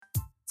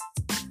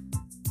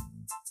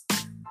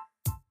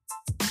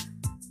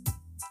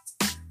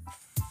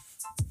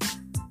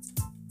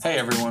Hey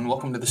everyone,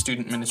 welcome to the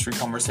Student Ministry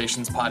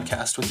Conversations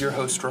podcast with your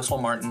host Russell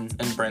Martin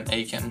and Brent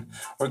Aiken.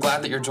 We're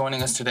glad that you're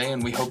joining us today,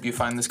 and we hope you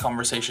find this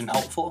conversation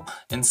helpful,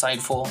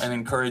 insightful, and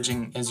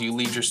encouraging as you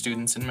lead your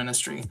students in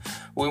ministry.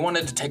 We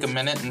wanted to take a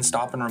minute and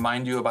stop and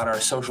remind you about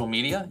our social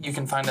media. You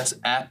can find us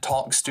at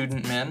Talk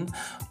Student Men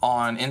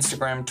on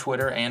Instagram,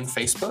 Twitter, and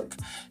Facebook.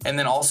 And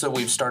then also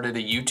we've started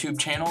a YouTube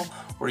channel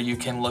where you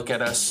can look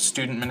at us,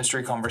 Student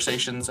Ministry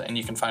Conversations, and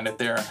you can find it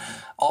there.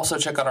 Also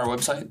check out our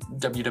website,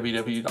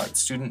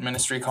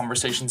 www.studentministryconversations.org.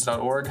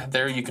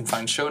 There you can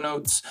find show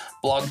notes,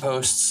 blog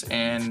posts,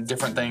 and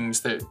different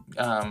things that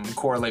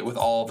correlate with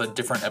all the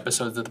different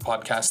episodes of the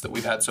podcast that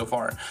we've had so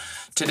far.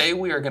 Today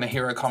we are going to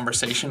hear a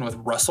conversation with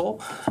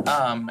Russell,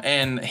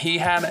 and he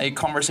had a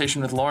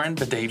conversation with Lauren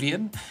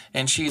Badavian,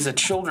 and she's a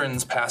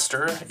children's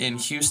pastor in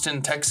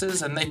Houston,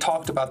 Texas, and they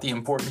talked about the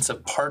importance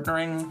of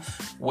partnering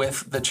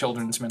with the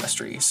children's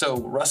ministry.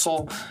 So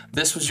Russell,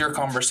 this was your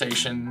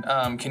conversation.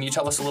 Can you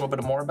tell us a little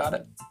bit more about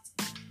it?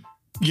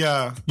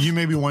 Yeah, you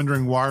may be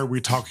wondering, why are we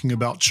talking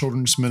about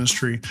children's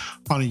ministry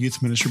on a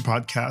youth ministry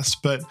podcast?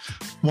 But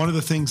one of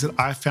the things that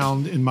I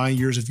found in my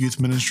years of youth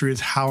ministry is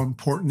how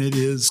important it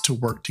is to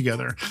work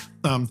together,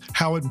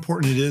 how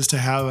important it is to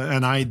have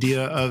an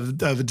idea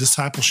of a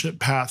discipleship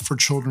path for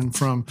children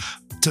from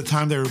the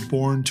time they were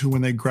born to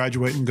when they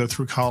graduate and go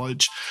through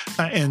college.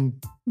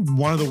 And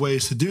one of the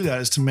ways to do that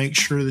is to make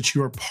sure that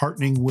you are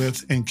partnering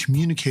with and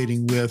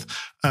communicating with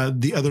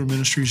the other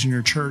ministries in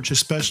your church,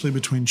 especially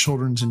between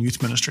children's and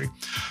youth ministry.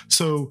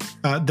 So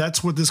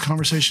that's what this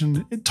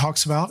conversation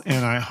talks about,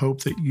 and I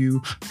hope that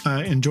you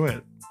enjoy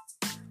it.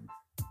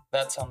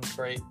 That sounds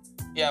great.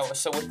 Yeah,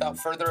 so without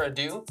further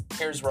ado,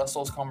 here's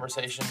Russell's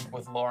conversation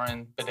with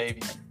Lauren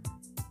Badavian.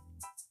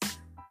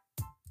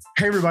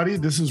 Hey, everybody,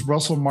 this is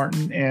Russell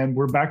Martin, and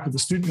we're back with the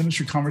Student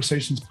Ministry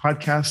Conversations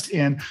podcast.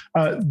 And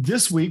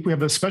this week, we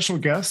have a special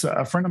guest,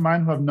 a friend of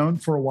mine who I've known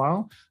for a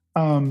while,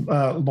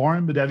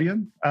 Lauren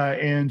Badavian,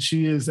 and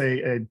she is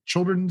a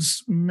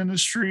children's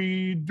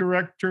ministry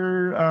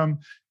director. I'm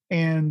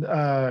going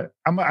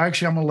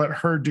to let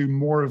her do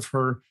more of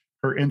her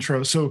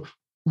intro. So,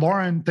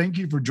 Lauren, thank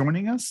you for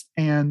joining us.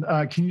 And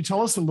can you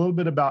tell us a little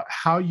bit about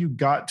how you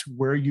got to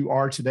where you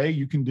are today?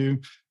 You can do,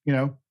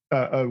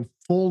 a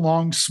full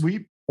long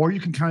sweep, or you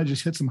can kind of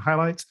just hit some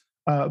highlights.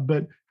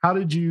 But how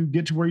did you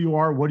get to where you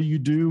are? What do you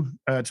do?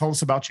 Tell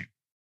us about you.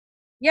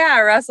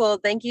 Yeah, Russell,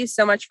 thank you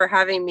so much for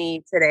having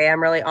me today.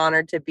 I'm really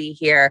honored to be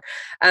here.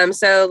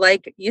 So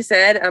like you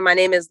said, my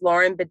name is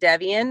Lauren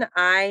Badavian.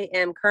 I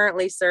am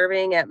currently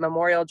serving at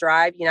Memorial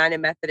Drive United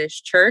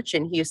Methodist Church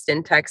in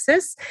Houston,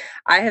 Texas.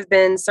 I have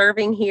been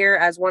serving here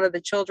as one of the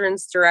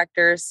children's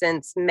directors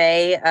since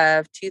May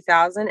of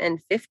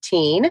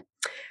 2015.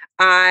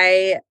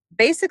 I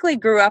basically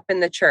grew up in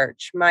the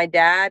church. My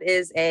dad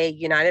is a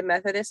United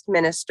Methodist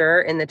minister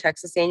in the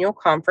Texas Annual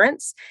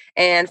Conference.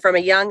 And from a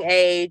young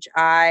age,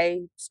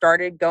 I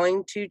started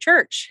going to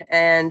church,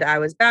 and I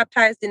was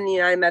baptized in the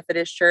United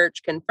Methodist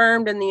Church,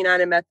 confirmed in the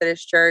United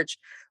Methodist Church,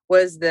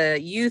 was the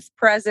youth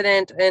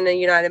president in the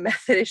United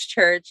Methodist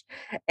Church,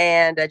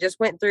 and I just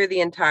went through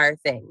the entire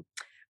thing.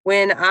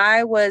 When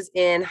I was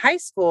in high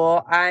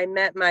school, I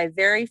met my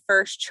very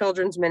first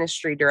children's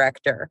ministry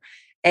director.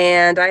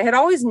 And I had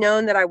always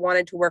known that I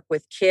wanted to work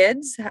with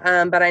kids,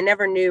 but I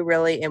never knew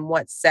really in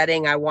what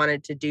setting I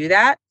wanted to do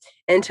that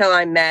until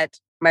I met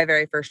my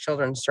very first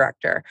children's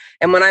director.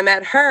 And when I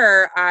met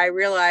her, I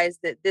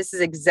realized that this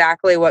is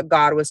exactly what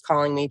God was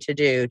calling me to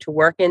do, to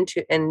work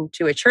into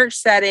a church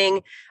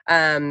setting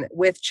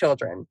with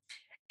children.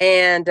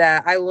 And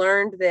I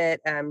learned that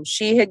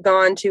she had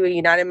gone to a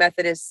United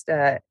Methodist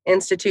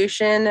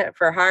institution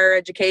for higher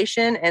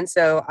education. And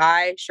so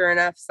I, sure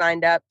enough,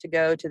 signed up to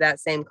go to that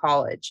same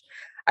college.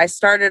 I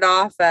started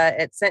off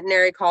at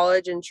Centenary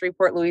College in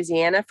Shreveport,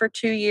 Louisiana for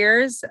 2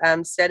 years,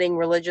 studying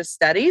religious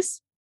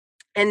studies.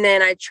 And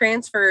then I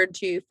transferred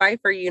to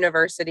Pfeiffer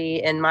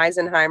University in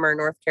Meisenheimer,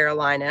 North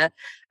Carolina,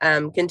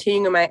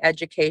 continuing my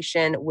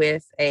education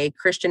with a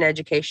Christian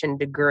education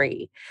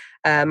degree.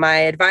 My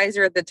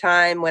advisor at the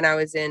time when I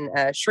was in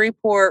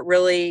Shreveport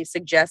really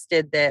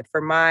suggested that for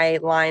my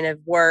line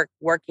of work,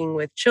 working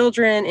with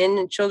children in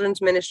a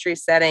children's ministry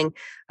setting,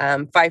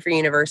 Pfeiffer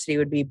University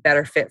would be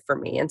better fit for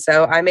me. And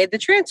so I made the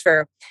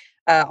transfer.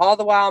 All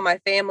the while, my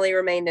family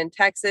remained in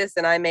Texas,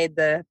 and I made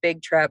the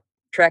big trek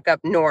up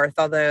north,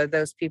 although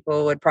those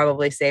people would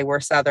probably say we're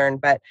Southern.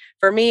 But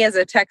for me, as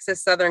a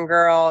Texas Southern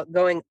girl,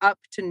 going up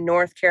to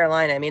North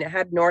Carolina, I mean, it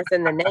had North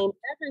in the name and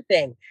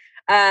everything.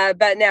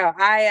 But no,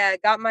 I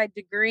got my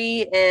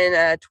degree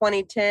in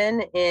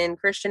 2010 in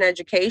Christian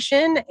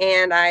education,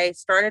 and I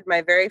started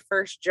my very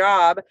first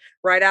job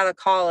right out of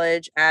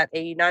college at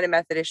a United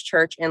Methodist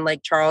Church in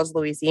Lake Charles,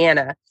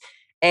 Louisiana.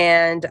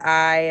 And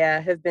I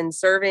have been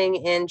serving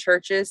in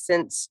churches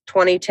since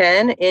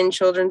 2010 in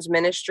children's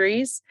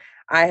ministries.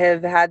 I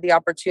have had the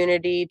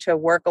opportunity to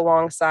work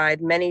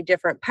alongside many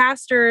different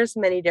pastors,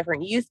 many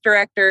different youth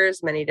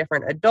directors, many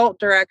different adult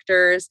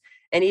directors,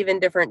 and even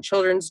different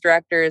children's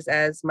directors.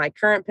 As my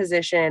current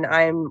position,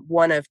 I'm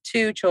one of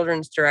 2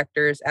 children's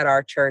directors at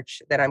our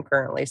church that I'm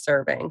currently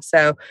serving.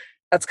 So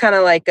that's kind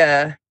of like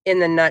in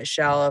the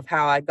nutshell of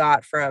how I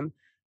got from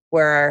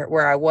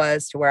where I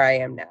was to where I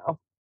am now.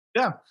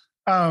 Yeah.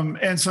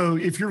 And so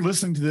if you're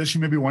listening to this,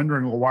 you may be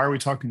wondering, well, why are we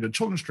talking to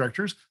children's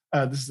directors?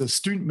 This is a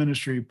student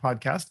ministry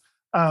podcast.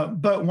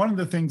 But one of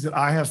the things that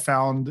I have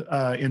found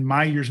in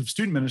my years of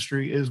student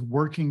ministry is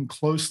working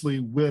closely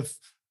with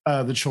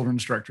the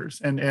children's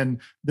directors and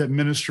the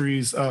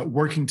ministries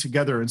working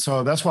together. And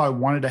so that's why I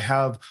wanted to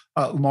have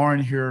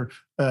Lauren here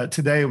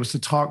today, was to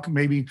talk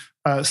maybe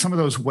some of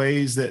those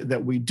ways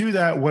that we do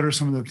that. What are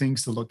some of the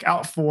things to look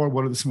out for?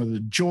 What are some of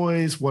the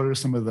joys? What are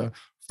some of the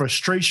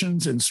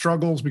frustrations and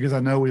struggles? Because I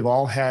know we've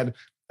all had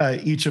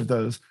each of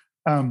those.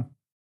 And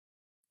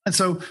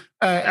so,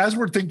 as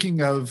we're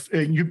thinking of,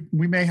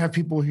 we may have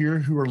people here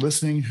who are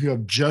listening who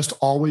have just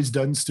always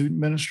done student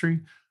ministry.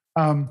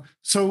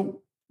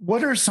 So,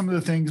 what are some of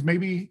the things?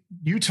 Maybe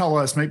you tell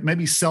us,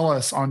 maybe sell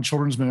us on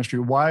children's ministry.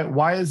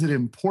 Why is it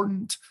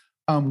important?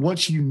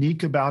 What's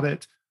unique about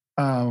it?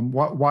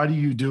 Why do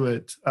you do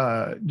it?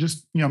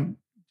 Just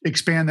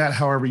expand that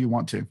however you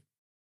want to.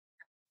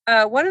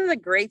 One of the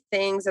great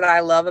things that I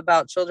love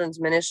about children's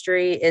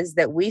ministry is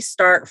that we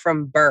start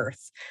from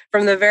birth.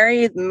 From the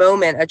very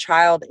moment a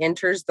child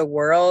enters the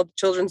world,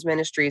 children's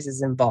ministries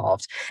is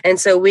involved. And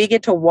so we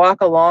get to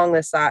walk along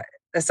beside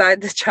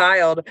the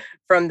child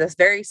from the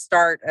very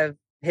start of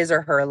his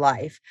or her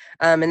life.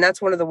 And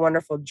that's one of the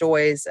wonderful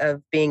joys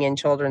of being in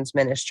children's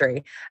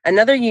ministry.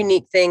 Another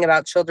unique thing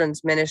about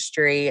children's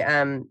ministry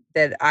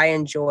that I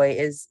enjoy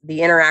is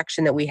the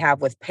interaction that we have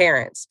with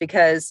parents,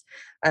 because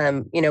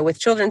with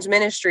children's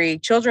ministry,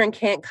 children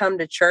can't come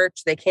to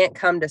church. They can't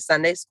come to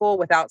Sunday school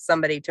without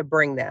somebody to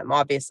bring them.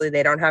 Obviously,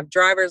 they don't have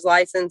driver's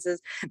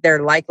licenses.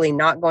 They're likely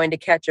not going to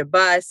catch a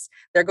bus.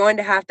 They're going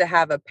to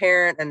have a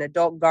parent, an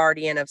adult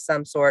guardian of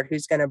some sort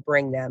who's going to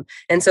bring them.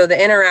 And so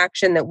the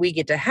interaction that we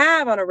get to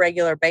have on a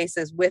regular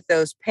basis with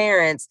those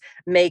parents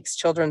makes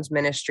children's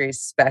ministries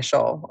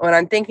special. When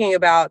I'm thinking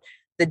about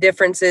the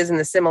differences and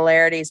the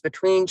similarities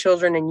between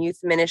children and youth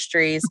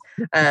ministries.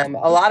 A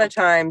lot of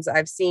times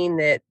I've seen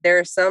that there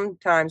are some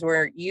times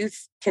where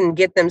youth can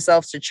get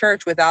themselves to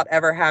church without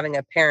ever having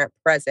a parent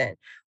present,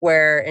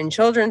 where in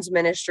children's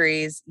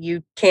ministries,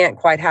 you can't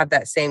quite have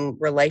that same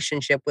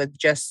relationship with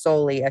just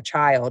solely a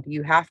child.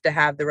 You have to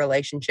have the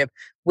relationship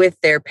with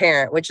their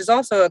parent, which is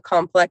also a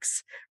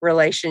complex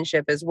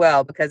relationship as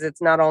well, because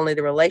it's not only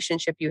the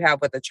relationship you have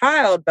with a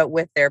child, but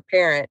with their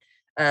parent.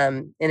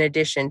 In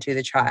addition to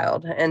the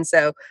child. And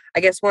so I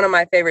guess one of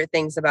my favorite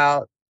things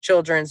about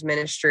children's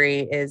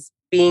ministry is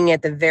being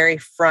at the very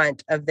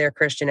front of their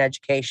Christian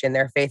education,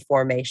 their faith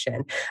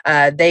formation.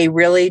 They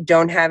really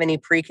don't have any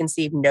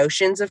preconceived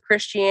notions of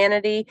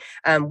Christianity.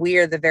 We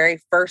are the very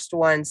first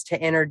ones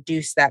to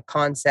introduce that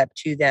concept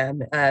to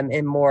them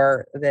in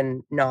more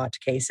than not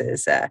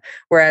cases.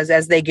 Whereas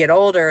as they get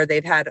older,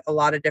 they've had a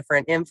lot of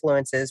different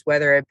influences,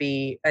 whether it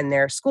be in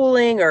their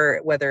schooling or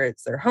whether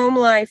it's their home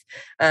life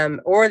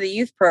or the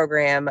youth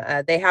program.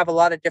 They have a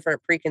lot of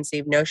different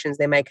preconceived notions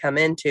they may come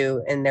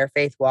into in their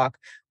faith walk,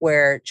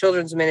 where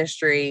children's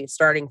ministry,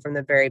 starting from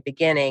the very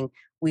beginning,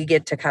 we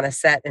get to kind of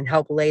set and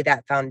help lay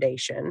that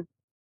foundation.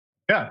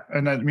 Yeah.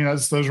 And I mean,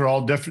 those are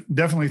all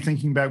definitely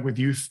thinking back with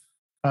youth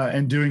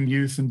and doing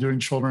youth and doing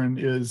children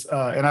is,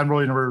 and I've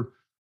really never,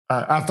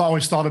 I've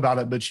always thought about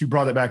it, but you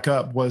brought it back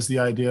up, was the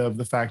idea of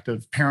the fact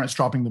of parents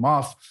dropping them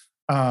off,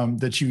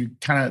 that you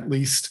kind of at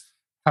least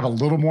have a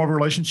little more of a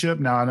relationship.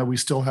 Now, I know we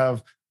still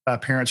have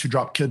parents who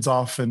drop kids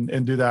off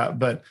and do that,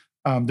 but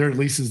there at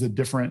least is a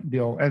different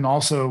deal. And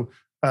also,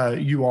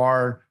 you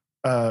are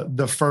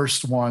the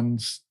first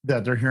ones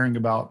that they're hearing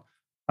about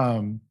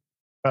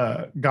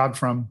God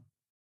from,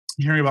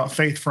 hearing about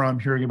faith from,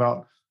 hearing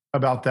about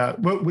that.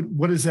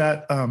 What is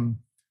that?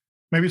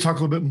 Maybe talk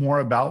a little bit more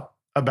about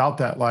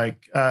that.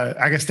 Like,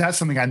 I guess that's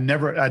something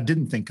I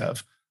didn't think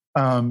of,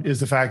 is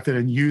the fact that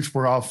in youth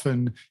we're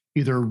often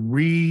either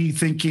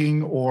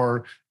rethinking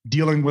or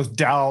dealing with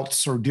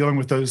doubts or dealing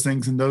with those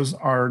things, and those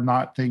are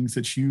not things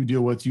that you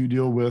deal with. You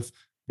deal with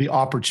the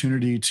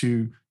opportunity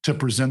to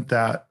present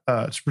that,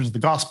 to present the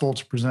gospel,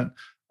 to present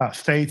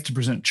faith, to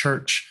present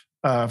church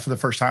for the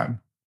first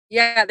time.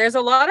 Yeah, there's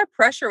a lot of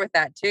pressure with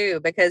that too,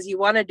 because you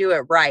want to do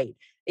it right.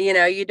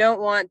 You don't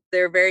want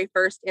their very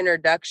first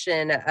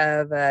introduction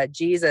of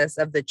Jesus,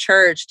 of the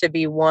church, to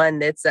be one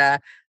that's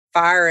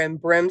fire and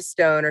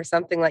brimstone or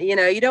something like,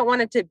 you don't want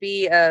it to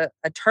be a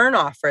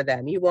turnoff for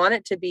them. You want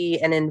it to be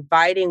an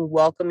inviting,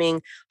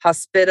 welcoming,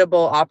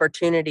 hospitable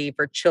opportunity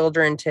for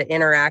children to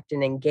interact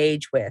and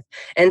engage with.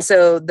 And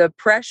so the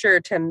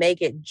pressure to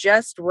make it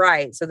just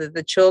right so that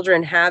the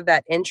children have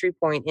that entry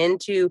point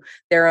into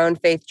their own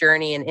faith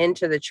journey and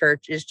into the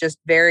church is just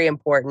very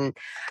important.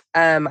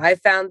 I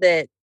found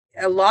that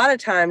a lot of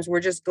times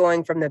we're just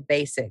going from the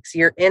basics.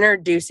 You're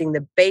introducing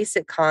the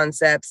basic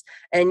concepts,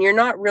 and you're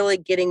not really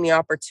getting the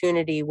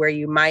opportunity where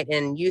you might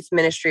in youth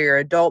ministry or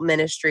adult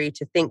ministry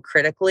to think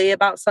critically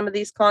about some of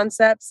these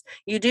concepts.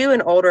 You do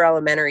in older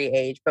elementary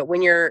age, but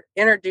when you're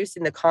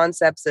introducing the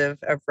concepts of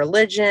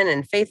religion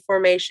and faith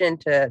formation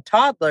to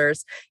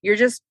toddlers, you're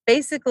just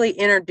basically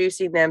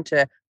introducing them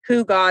to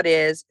who God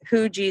is,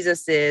 who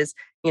Jesus is,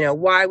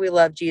 why we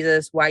love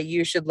Jesus, why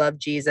you should love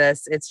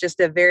Jesus. It's just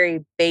a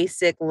very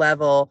basic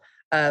level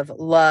of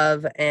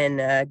love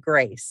and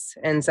grace.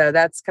 And so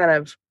that's kind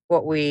of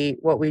what we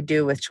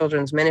do with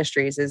children's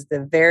ministries is the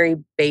very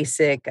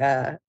basic,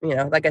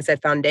 like I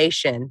said,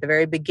 foundation, the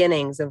very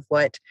beginnings of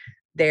what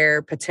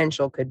their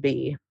potential could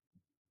be.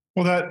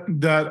 Well,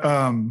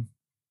 that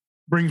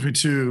brings me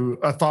to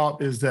a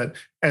thought is that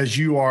as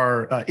you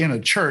are in a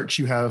church,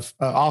 you have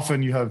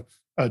often you have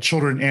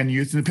children and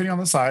youth, and depending on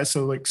the size.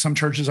 So, like some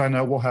churches I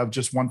know will have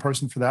just one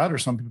person for that, or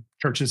some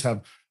churches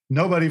have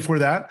nobody for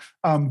that.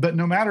 But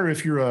no matter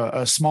if you're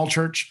a small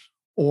church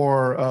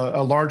or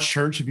a large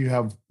church, if you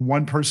have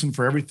one person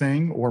for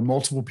everything or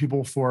multiple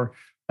people for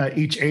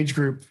each age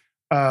group,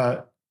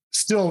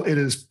 still it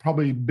is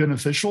probably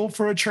beneficial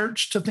for a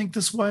church to think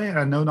this way.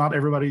 I know not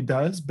everybody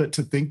does, but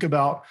to think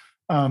about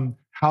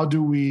how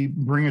do we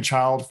bring a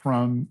child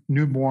from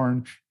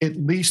newborn at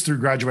least through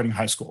graduating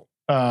high school.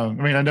 I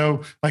mean, I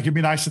know like it'd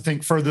be nice to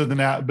think further than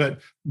that,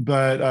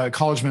 but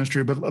college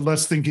ministry, but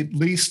let's think at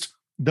least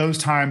those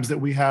times that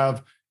we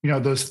have,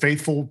 those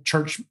faithful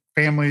church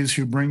families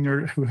who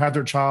have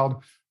their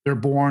child, they're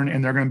born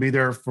and they're going to be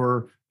there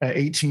for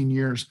 18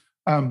 years.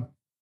 How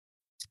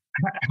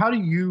do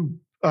you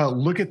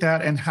look at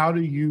that, and how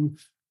do you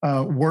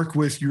work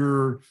with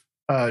your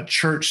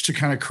church to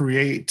kind of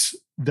create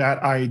that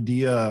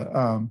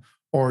idea?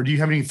 Or do you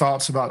have any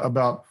thoughts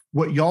about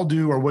what y'all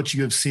do or what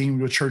you have seen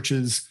with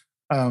churches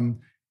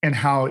and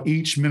how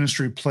each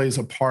ministry plays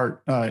a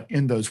part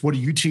in those? What do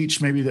you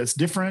teach maybe that's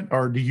different?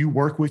 Or do you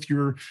work with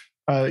your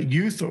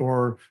youth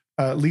or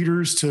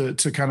leaders to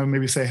kind of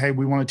maybe say, hey,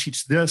 we want to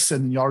teach this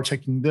and y'all are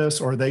taking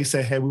this, or they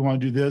say, hey, we want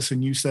to do this,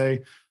 and you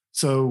say,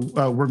 so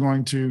we're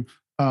going to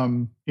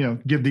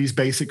give these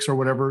basics or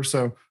whatever.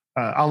 So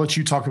I'll let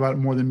you talk about it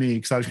more than me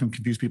because I was going to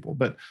confuse people.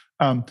 But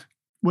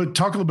we'll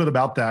talk a little bit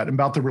about that,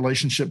 about the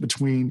relationship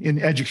between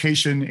in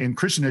education and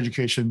Christian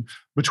education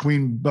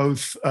between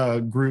both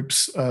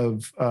groups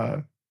of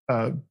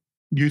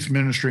youth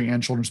ministry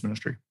and children's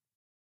ministry.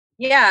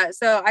 Yeah,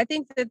 so I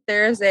think that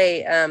there's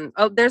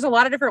there's a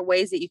lot of different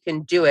ways that you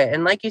can do it.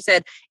 And like you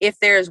said, if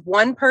there's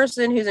one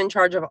person who's in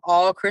charge of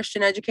all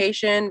Christian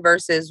education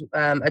versus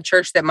a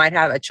church that might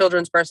have a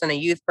children's person, a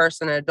youth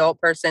person, an adult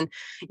person,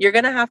 you're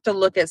going to have to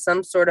look at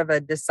some sort of a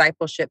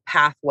discipleship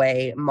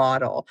pathway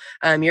model.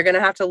 You're going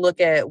to have to look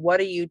at what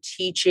are you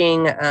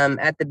teaching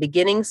at the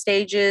beginning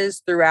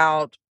stages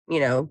throughout,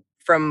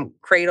 from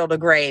cradle to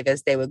grave,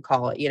 as they would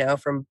call it,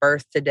 from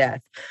birth to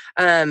death.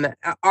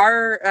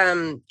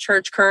 Our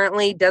church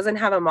currently doesn't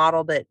have a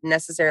model that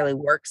necessarily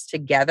works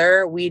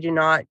together. We do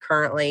not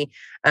currently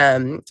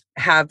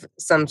have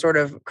some sort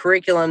of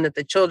curriculum that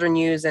the children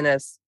use in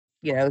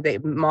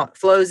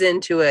flows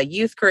into a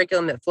youth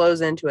curriculum that flows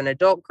into an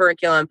adult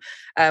curriculum.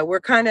 We're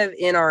kind of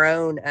in our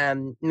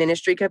own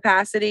ministry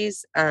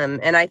capacities.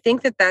 And I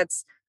think that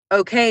that's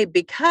okay,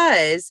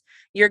 because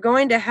you're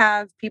going to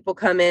have people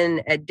come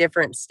in at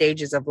different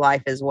stages of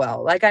life as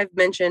well. Like I've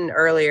mentioned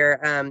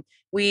earlier,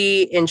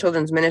 we in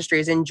children's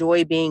ministries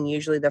enjoy being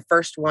usually the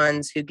first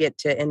ones who get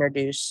to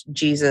introduce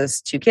Jesus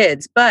to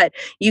kids, but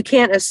you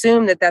can't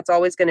assume that that's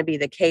always going to be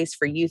the case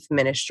for youth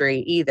ministry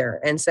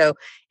either. And so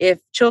if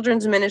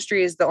children's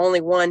ministry is the only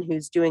one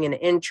who's doing an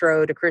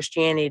intro to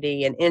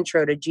Christianity, an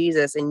intro to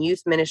Jesus, and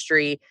youth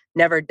ministry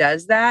never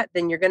does that,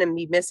 then you're going to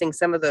be missing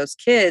some of those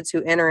kids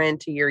who enter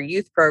into your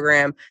youth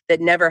program that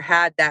never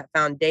had that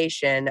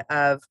foundation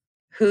of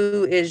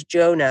who is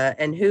Jonah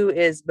and who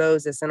is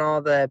Moses and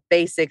all the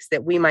basics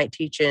that we might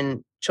teach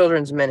in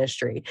children's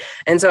ministry.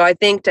 And so I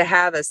think to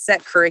have a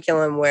set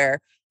curriculum where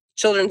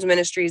children's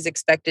ministry is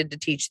expected to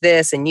teach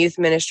this and youth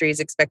ministry is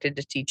expected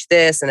to teach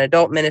this and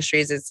adult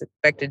ministries is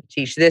expected to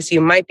teach this,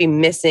 you might be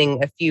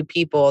missing a few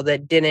people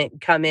that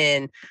didn't come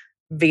in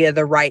via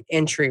the right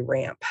entry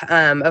ramp.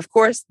 Of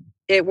course,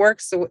 it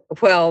works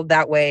well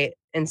that way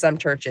in some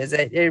churches.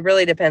 It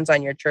really depends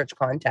on your church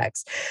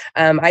context.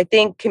 I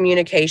think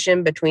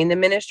communication between the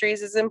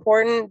ministries is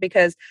important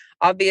because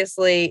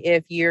obviously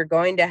if you're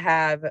going to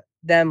have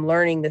them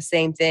learning the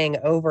same thing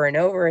over and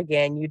over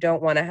again, you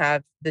don't want to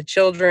have the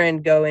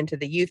children go into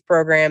the youth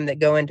program that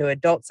go into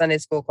adult Sunday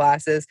school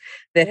classes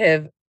that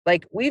have,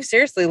 like, we've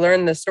seriously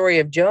learned the story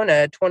of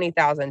Jonah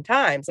 20,000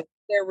 times.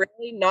 There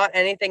really not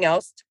anything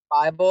else to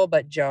Bible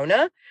but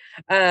Jonah.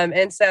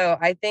 And so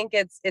I think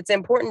it's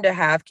important to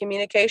have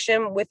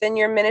communication within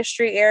your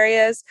ministry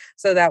areas.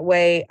 So that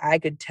way I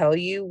could tell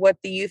you what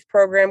the youth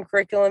program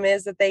curriculum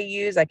is that they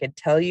use. I could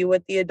tell you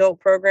what the adult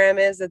program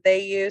is that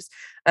they use,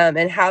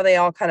 and how they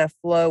all kind of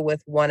flow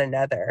with one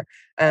another.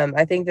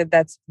 I think that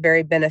that's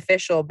very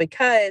beneficial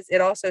because it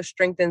also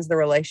strengthens the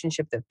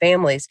relationship that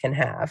families can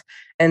have.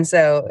 And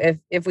so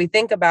if we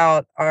think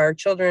about our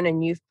children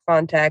and youth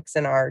context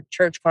and our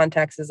church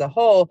context as a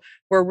whole,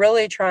 we're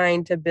really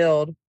trying to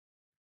build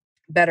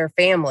better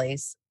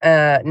families,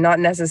 not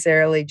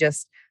necessarily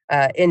just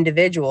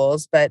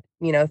individuals, but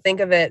think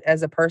of it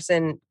as a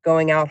person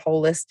going out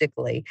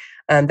holistically.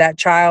 That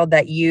child,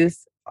 that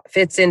youth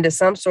fits into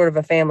some sort of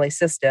a family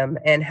system,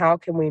 and how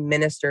can we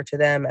minister to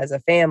them as a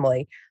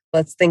family?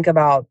 Let's think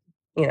about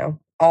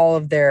all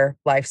of their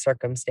life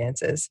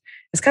circumstances?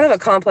 It's kind of a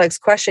complex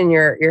question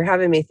you're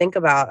having me think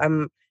about.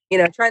 I'm,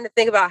 trying to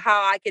think about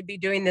how I could be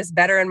doing this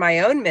better in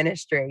my own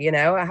ministry.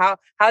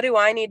 How do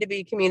I need to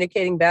be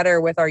communicating better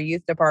with our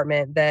youth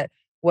department? That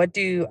what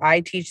do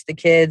I teach the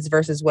kids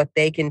versus what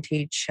they can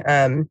teach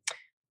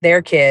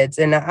their kids?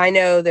 And I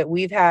know that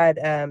we've had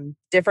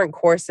different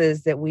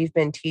courses that we've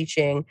been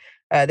teaching.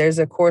 There's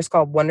a course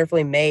called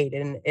Wonderfully Made,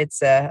 and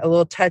it's a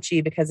little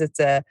touchy because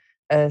it's a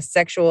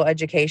sexual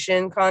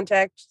education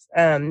context.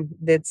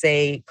 That's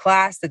a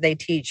class that they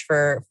teach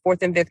for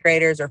fourth and fifth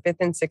graders or fifth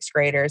and sixth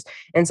graders.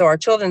 And so our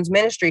children's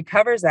ministry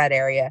covers that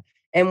area.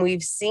 And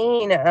we've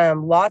seen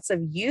lots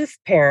of youth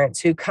parents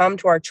who come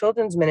to our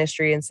children's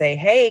ministry and say,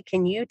 hey,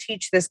 can you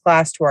teach this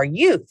class to our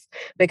youth?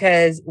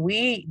 Because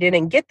we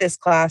didn't get this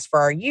class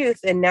for our youth,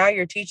 and now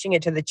you're teaching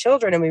it to the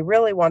children, and we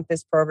really want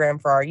this program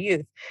for our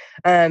youth.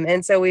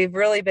 And so we've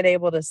really been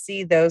able to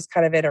see those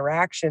kind of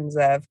interactions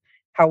of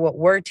how what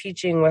we're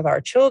teaching with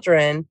our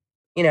children,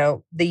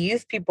 the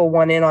youth people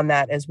want in on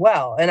that as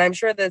well. And I'm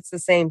sure that's the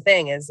same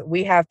thing. As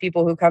we have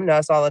people who come to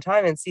us all the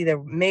time and see the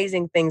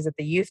amazing things that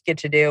the youth get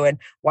to do, and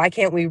why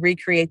can't we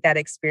recreate that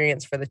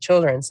experience for the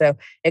children? So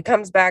it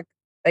comes back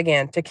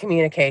again to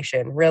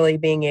communication, really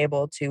being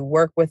able to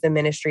work with the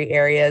ministry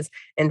areas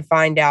and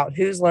find out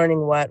who's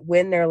learning what,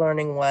 when they're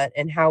learning what,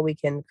 and how we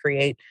can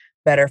create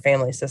better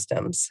family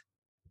systems.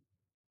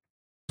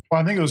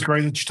 Well, I think it was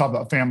great that you talked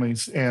about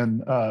families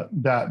and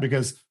that,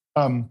 because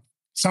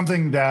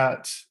something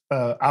that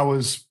I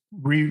was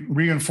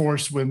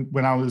reinforced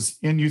when I was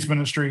in youth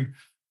ministry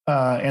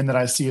and that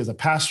I see as a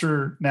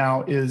pastor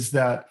now is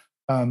that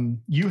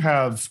you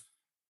have,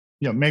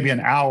 maybe an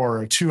hour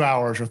or 2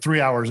 hours or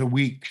 3 hours a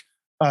week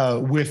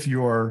with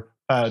your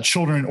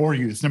children or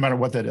youth, no matter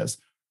what that is.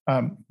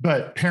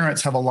 But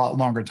parents have a lot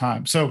longer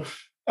time. So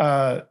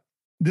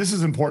this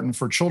is important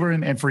for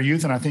children and for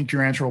youth. And I think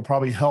your answer will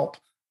probably help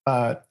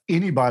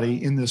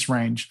anybody in this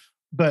range.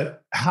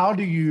 But how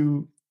do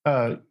you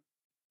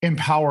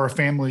empower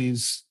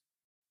families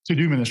to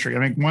do ministry? I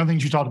mean, one of the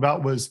things you talked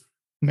about was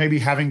maybe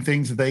having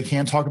things that they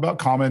can talk about,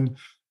 common,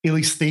 at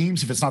least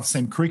themes. If it's not the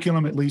same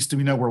curriculum, at least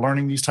we know we're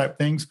learning these type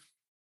things.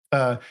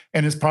 And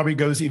it probably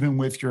goes even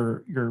with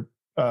your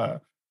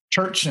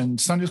church and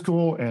Sunday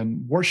school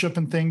and worship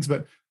and things.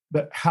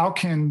 But how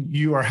can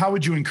you, or how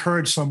would you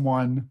encourage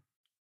someone?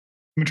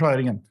 Let me try that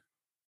again.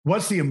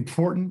 What's the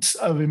importance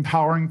of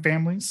empowering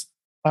families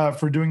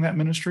for doing that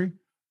ministry?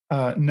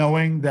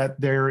 Knowing that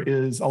there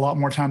is a lot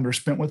more time they're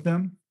spent with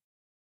them,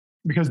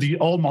 because the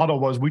old model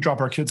was we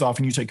drop our kids off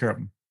and you take care of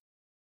them,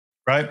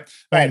 right?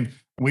 And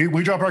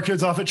we drop our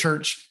kids off at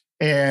church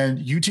and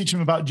you teach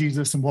them about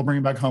Jesus and we'll bring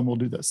them back home. We'll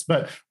do this.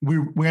 But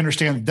we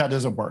understand that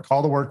doesn't work.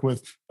 All the work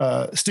with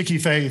Sticky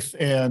Faith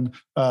and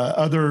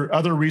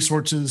other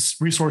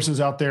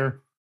resources out there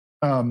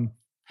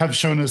have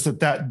shown us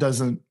that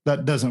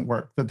doesn't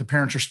work, that the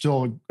parents are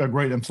still a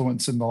great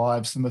influence in the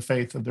lives and the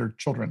faith of their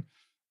children.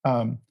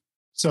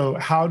 So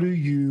how do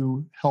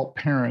you help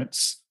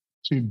parents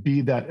to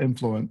be that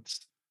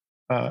influence?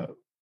 And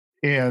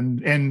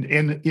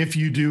if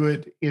you do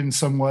it in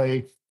some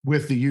way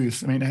with the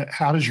youth, I mean,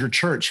 how does your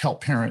church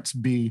help parents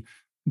be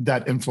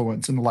that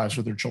influence in the lives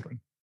of their children?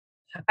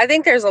 I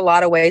think there's a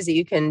lot of ways that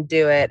you can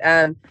do it.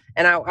 And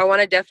I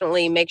want to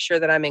definitely make sure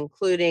that I'm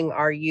including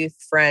our youth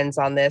friends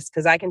on this,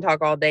 because I can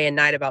talk all day and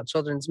night about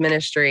children's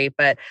ministry,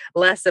 but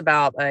less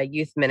about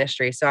youth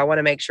ministry. So I want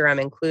to make sure I'm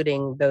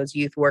including those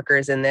youth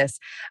workers in this.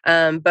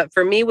 But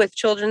for me, with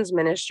children's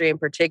ministry in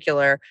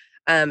particular,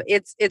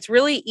 it's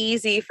really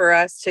easy for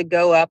us to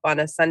go up on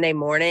a Sunday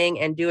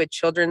morning and do a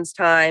children's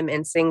time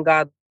and sing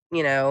God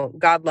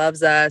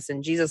loves us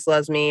and Jesus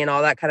loves me and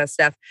all that kind of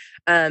stuff.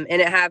 And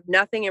it have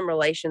nothing in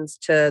relations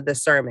to the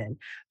sermon.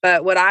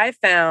 But what I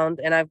found,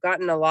 and I've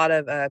gotten a lot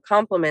of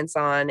compliments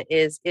on,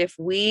 is if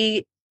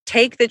we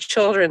take the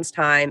children's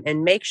time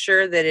and make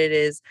sure that it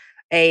is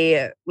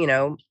a,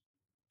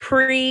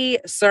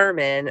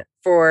 pre-sermon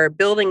for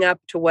building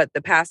up to what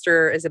the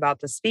pastor is about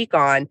to speak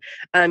on,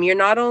 you're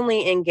not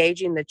only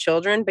engaging the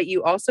children, but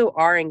you also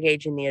are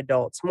engaging the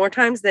adults. More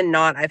times than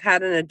not, I've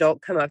had an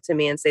adult come up to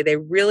me and say they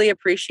really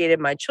appreciated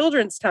my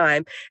children's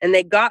time and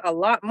they got a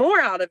lot more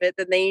out of it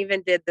than they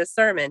even did the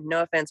sermon.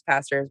 No offense,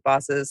 pastors,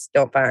 bosses,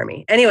 don't fire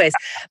me. Anyways.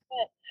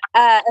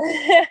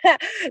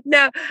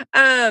 No,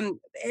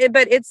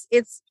 but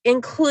it's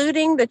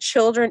including the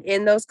children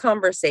in those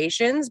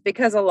conversations,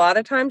 because a lot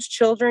of times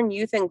children,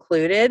 youth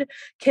included,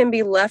 can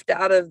be left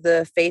out of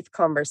the faith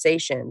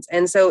conversations.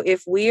 And so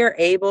if we are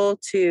able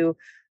to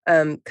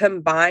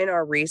combine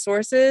our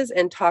resources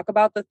and talk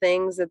about the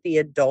things that the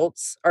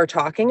adults are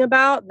talking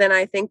about, then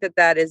I think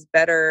that is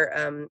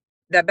better.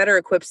 That better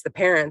equips the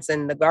parents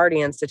and the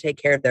guardians to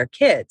take care of their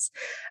kids.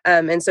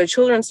 And so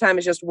children's time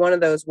is just one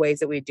of those ways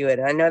that we do it.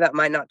 And I know that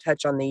might not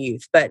touch on the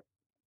youth, but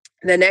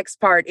The next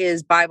part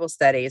is Bible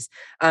studies.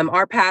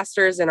 Our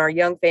pastors and our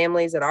young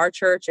families at our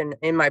church and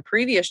in my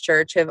previous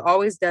church have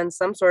always done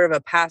some sort of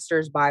a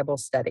pastor's Bible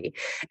study.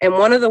 And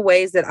one of the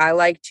ways that I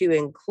like to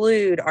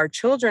include our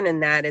children in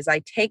that is I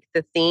take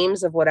the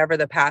themes of whatever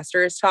the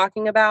pastor is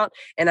talking about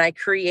and I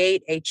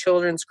create a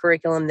children's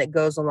curriculum that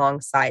goes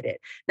alongside it.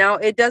 Now,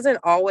 it doesn't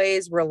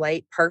always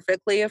relate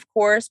perfectly, of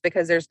course,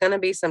 because there's going to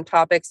be some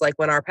topics like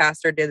when our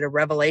pastor did a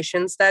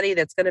Revelation study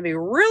that's going to be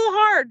real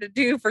hard to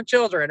do for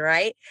children,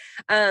 right?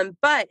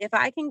 But if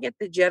I can get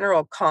the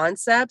general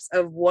concepts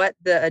of what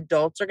the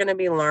adults are going to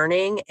be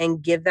learning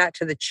and give that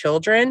to the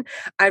children,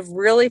 I've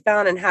really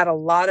found and had a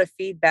lot of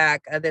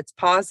feedback that's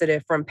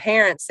positive from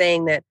parents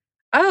saying that,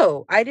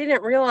 oh, I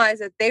didn't realize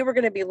that they were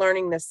going to be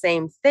learning the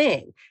same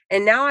thing.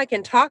 And now I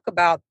can talk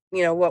about,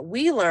 what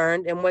we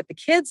learned and what the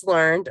kids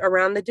learned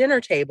around the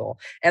dinner table.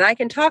 And I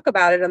can talk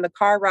about it on the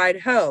car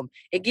ride home.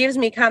 It gives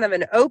me kind of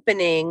an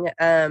opening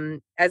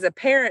as a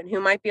parent who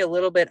might be a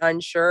little bit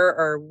unsure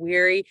or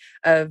weary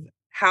of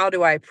how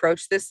do I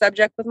approach this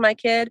subject with my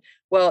kid?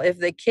 Well, if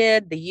the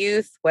kid, the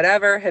youth,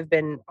 whatever, have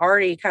been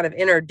already kind of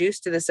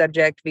introduced to the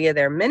subject via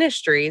their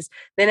ministries,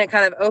 then it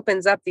kind of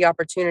opens up the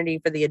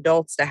opportunity for the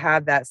adults to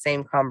have that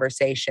same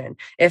conversation.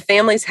 If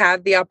families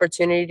have the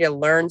opportunity to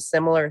learn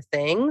similar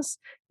things,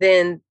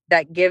 then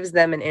that gives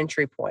them an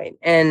entry point.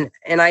 And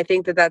I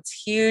think that that's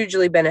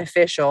hugely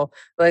beneficial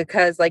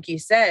because, like you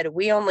said,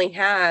 we only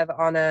have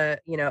on a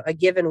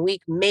given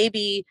week,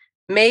 maybe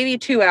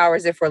 2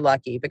 hours if we're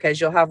lucky,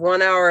 because you'll have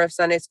 1 hour of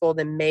Sunday school,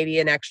 then maybe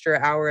an extra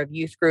hour of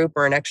youth group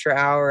or an extra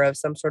hour of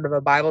some sort of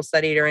a Bible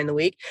study during the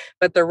week.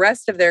 But the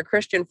rest of their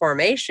Christian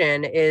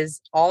formation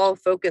is all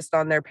focused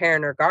on their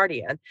parent or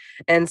guardian.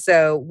 And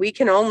so we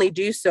can only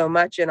do so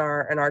much in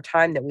our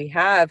time that we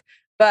have.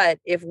 But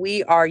if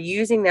we are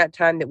using that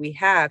time that we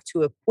have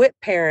to equip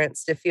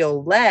parents to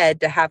feel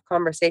led to have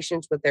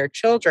conversations with their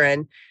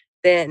children,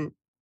 then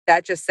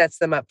that just sets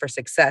them up for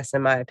success,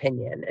 in my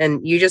opinion.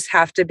 And you just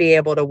have to be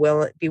able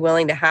to be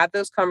willing to have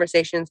those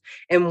conversations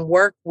and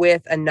work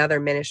with another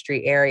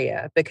ministry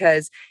area.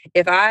 Because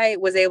if I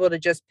was able to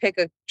just pick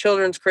a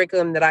children's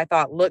curriculum that I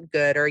thought looked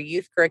good or a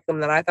youth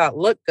curriculum that I thought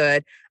looked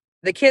good,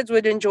 the kids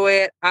would enjoy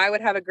it. I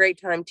would have a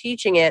great time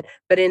teaching it.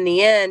 But in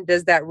the end,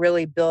 does that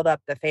really build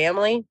up the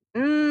family?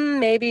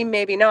 Maybe,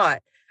 maybe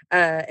not.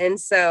 And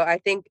so I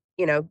think,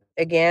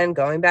 again,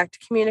 going back to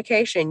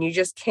communication, you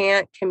just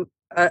can't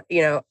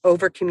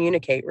over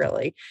communicate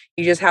really.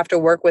 You just have to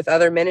work with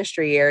other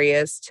ministry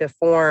areas to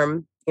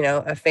form,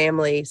 a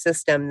family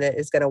system that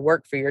is going to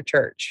work for your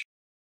church.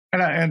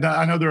 And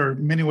I know there are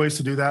many ways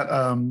to do that.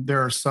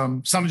 There are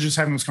some is just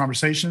having those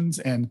conversations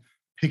and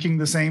picking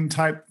the same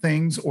type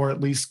things, or at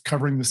least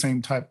covering the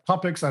same type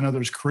topics. I know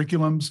there's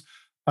curriculums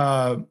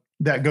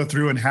that go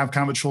through and have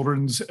kind of a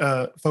children's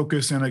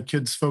focus and a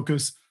kid's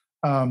focus.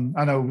 I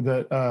know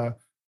that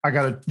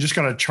I just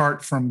got a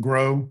chart from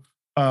Grow.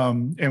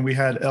 And we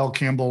had Elle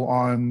Campbell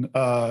on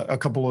a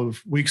couple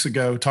of weeks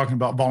ago talking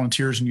about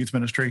volunteers in youth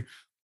ministry.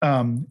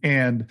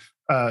 And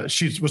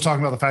she was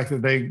talking about the fact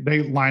that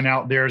they line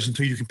out theirs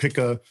until you can pick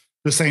the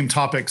same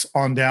topics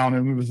on down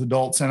and move with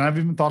adults. And I've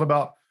even thought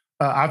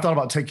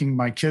about taking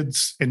my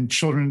kids and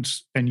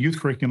children's and youth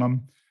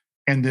curriculum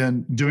and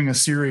then doing a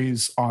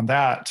series on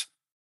that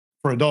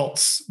for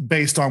adults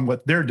based on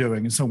what they're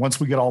doing. And so once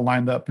we get all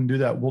lined up and do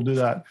that, we'll do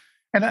that.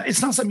 And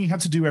it's not something you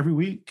have to do every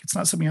week. It's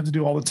not something you have to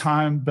do all the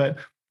time, but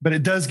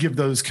it does give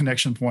those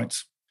connection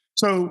points.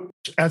 So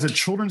as a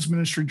children's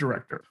ministry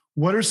director,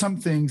 what are some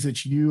things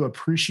that you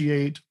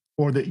appreciate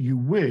or that you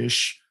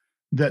wish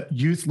that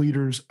youth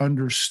leaders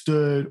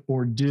understood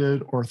or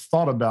did or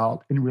thought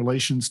about in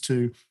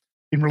relationship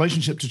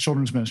to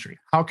children's ministry?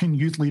 How can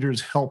youth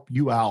leaders help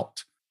you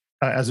out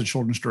as a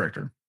children's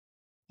director?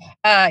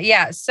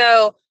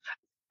 So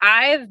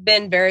I've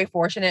been very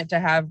fortunate to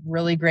have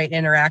really great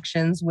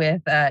interactions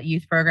with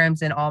youth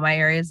programs in all my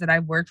areas that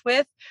I've worked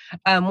with.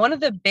 One of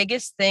the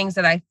biggest things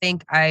that I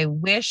think I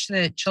wish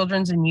that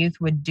children's and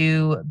youth would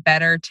do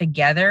better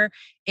together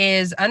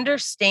is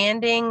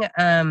understanding,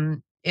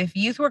 if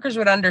youth workers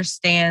would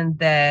understand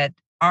that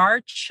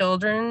our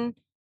children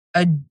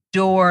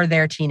adore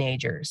their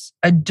teenagers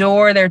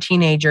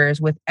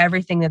with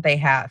everything that they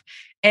have.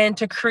 And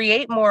to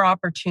create more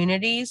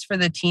opportunities for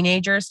the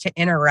teenagers to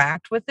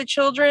interact with the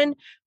children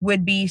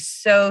would be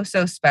so,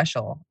 so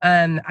special.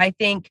 I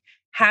think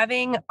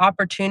having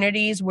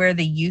opportunities where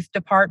the youth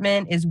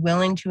department is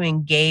willing to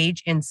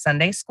engage in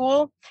Sunday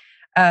school,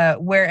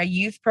 where a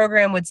youth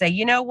program would say,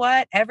 you know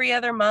what, every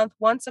other month,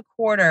 once a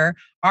quarter,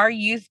 our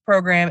youth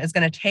program is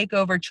going to take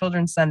over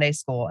children's Sunday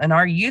school, and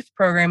our youth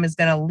program is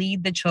going to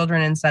lead the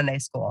children in Sunday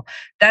school.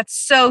 That's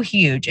so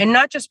huge. And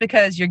not just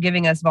because you're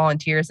giving us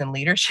volunteers and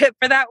leadership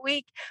for that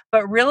week,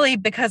 but really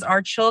because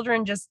our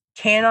children just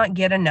cannot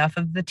get enough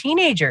of the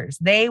teenagers.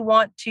 They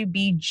want to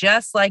be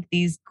just like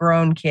these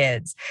grown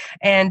kids.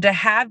 And to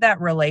have that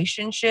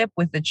relationship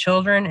with the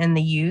children and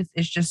the youth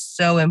is just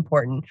so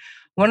important.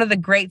 one of the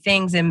great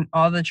things in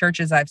all the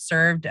churches I've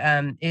served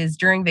is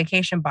during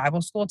vacation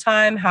Bible school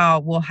time, how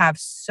we'll have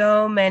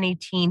so many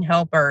teen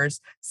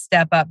helpers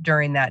step up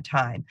during that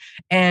time.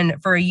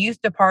 And for a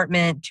youth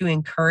department to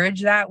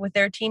encourage that with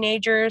their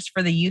teenagers,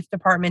 for the youth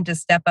department to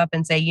step up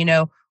and say,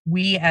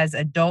 we as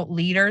adult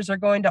leaders are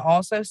going to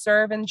also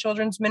serve in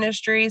children's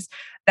ministries,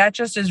 that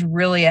just is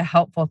really a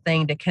helpful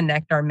thing to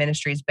connect our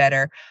ministries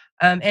better.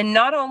 And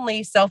not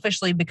only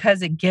selfishly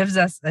because it gives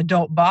us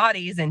adult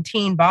bodies and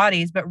teen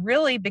bodies, but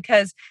really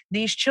because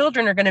these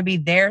children are going to be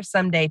there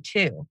someday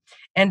too.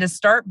 And to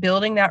start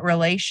building that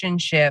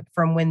relationship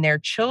from when they're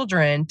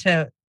children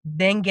to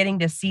then getting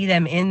to see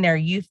them in their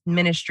youth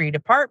ministry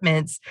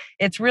departments,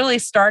 it's really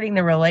starting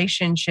the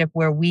relationship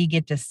where we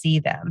get to see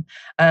them.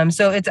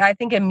 So it's, I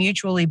think, a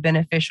mutually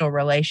beneficial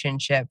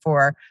relationship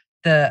for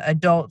the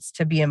adults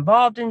to be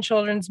involved in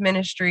children's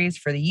ministries,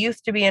 for the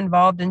youth to be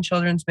involved in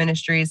children's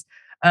ministries,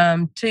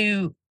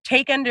 to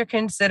take under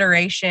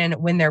consideration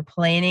when they're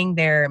planning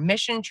their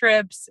mission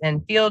trips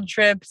and field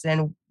trips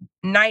and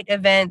night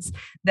events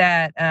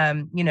that,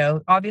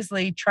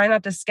 obviously try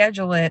not to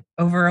schedule it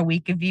over a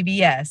week of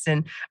VBS.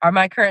 And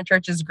my current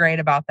church is great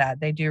about that.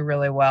 They do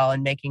really well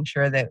in making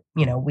sure that,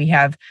 we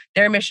have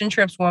their mission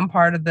trips one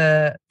part of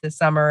the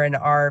summer and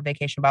our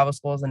vacation Bible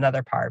school is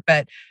another part.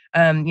 But,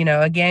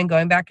 again,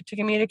 going back to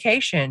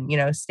communication,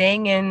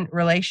 staying in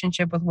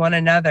relationship with one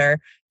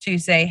another to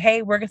say,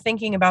 hey, we're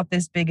thinking about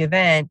this big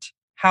event.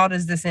 How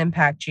does this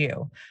impact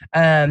you?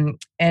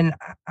 And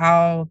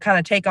I'll kind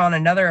of take on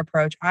another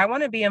approach. I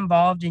want to be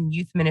involved in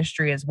youth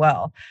ministry as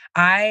well.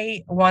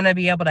 I want to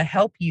be able to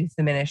help youth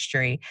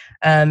ministry.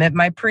 At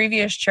my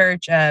previous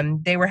church,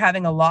 they were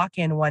having a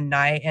lock-in one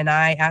night, and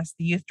I asked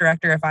the youth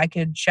director if I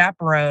could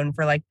chaperone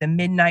for like the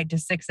midnight to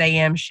 6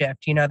 a.m.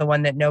 shift, the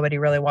one that nobody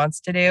really wants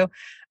to do.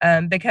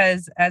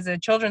 Because as a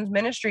children's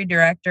ministry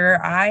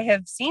director, I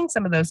have seen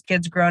some of those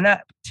kids grown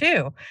up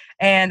too.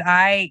 And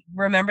I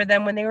remember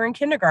them when they were in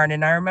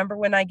kindergarten. I remember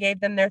when I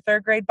gave them their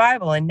third grade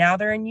Bible, and now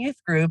they're in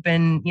youth group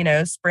and,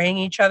 spraying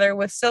each other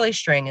with silly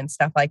string and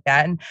stuff like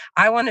that. And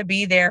I want to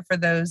be there for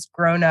those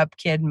grown up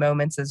kid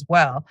moments as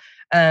well.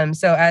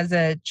 So as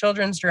a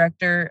children's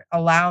director,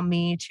 allow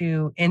me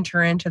to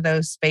enter into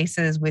those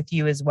spaces with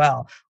you as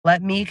well.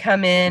 Let me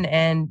come in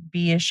and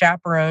be a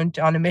chaperone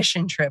on a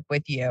mission trip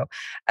with you.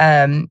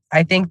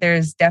 I think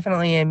there's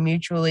definitely a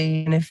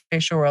mutually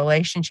beneficial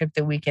relationship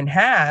that we can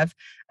have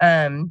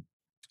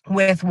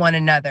with one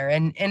another.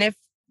 And if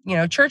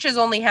churches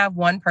only have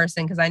one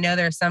person, because I know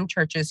there are some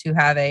churches who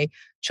have a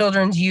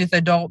children's, youth,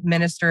 adult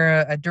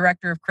minister, a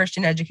director of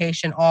Christian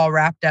education, all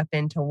wrapped up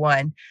into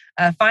one.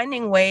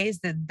 Finding ways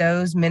that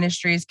those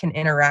ministries can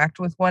interact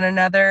with one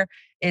another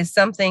is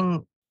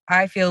something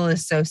I feel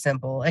is so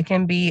simple. It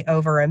can be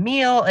over a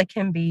meal. It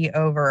can be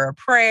over a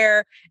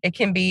prayer. It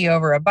can be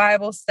over a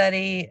Bible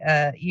study.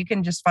 You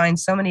can just find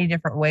so many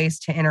different ways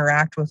to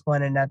interact with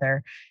one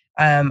another.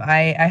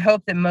 I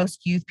hope that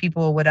most youth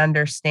people would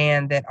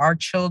understand that our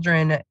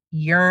children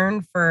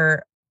yearn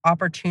for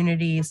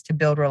opportunities to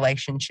build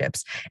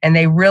relationships, and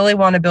they really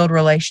want to build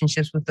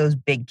relationships with those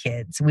big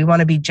kids. We want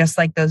to be just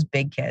like those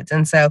big kids.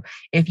 And so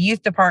if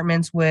youth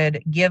departments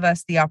would give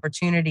us the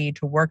opportunity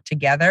to work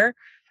together,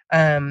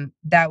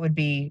 that would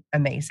be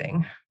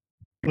amazing.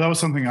 That was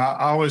something I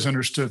always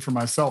understood for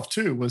myself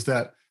too, was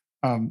that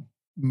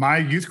my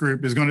youth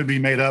group is going to be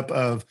made up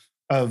of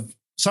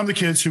some of the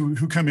kids who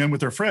come in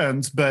with their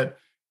friends, but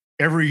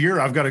every year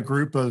I've got a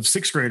group of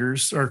sixth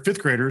graders or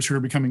fifth graders who are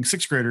becoming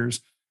sixth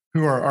graders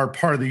who are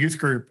part of the youth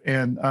group.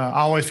 And I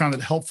always found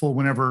it helpful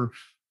whenever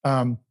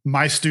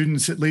my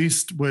students at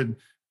least would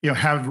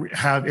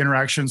have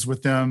interactions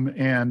with them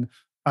and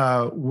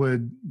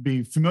would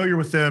be familiar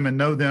with them and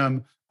know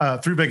them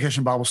through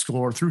Vacation Bible School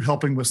or through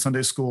helping with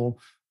Sunday school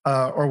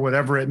or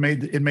whatever. It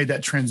made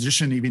that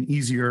transition even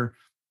easier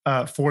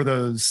for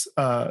those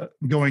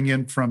going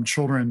in from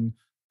children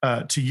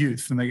to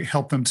youth, and they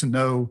helped them to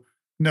know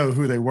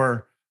who they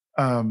were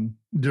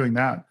doing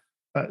that.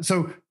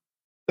 So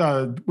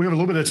we have a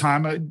little bit of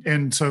time,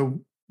 and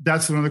so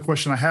that's another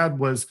question I had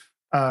was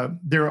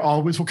there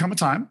always will come a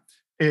time.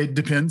 It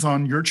depends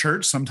on your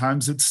church.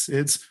 Sometimes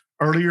it's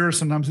earlier,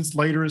 sometimes it's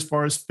later, as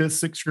far as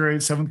 5th, 6th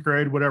grade, 7th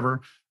grade,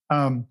 whatever.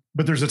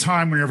 But there's a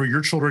time whenever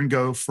your children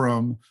go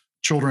from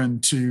children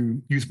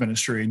to youth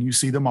ministry, and you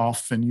see them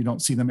off, and you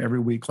don't see them every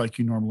week like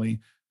you normally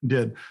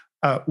did.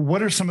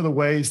 What are some of the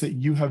ways that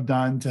you have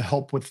done to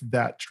help with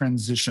that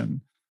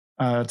transition,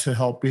 to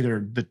help either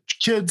the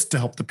kids, to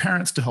help the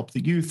parents, to help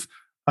the youth,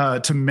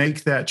 to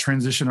make that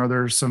transition? Are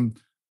there some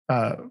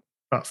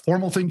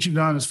formal things you've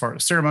done as far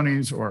as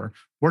ceremonies or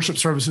worship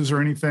services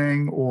or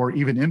anything, or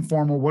even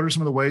informal? What are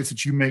some of the ways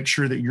that you make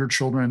sure that your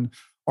children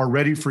are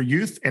ready for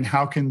youth, and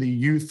how can the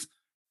youth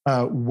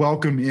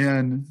welcome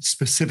in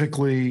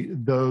specifically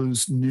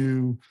those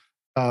new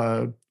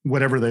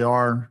whatever they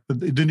are,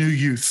 the new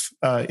youth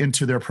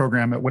into their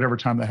program at whatever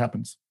time that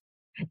happens?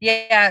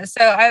 Yeah,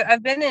 so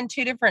I've been in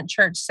 2 different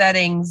church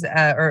settings,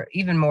 or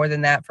even more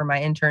than that for my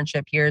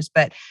internship years,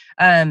 but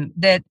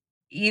that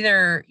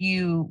either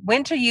you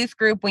went to youth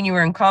group when you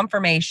were in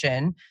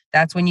confirmation,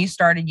 that's when you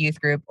started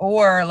youth group,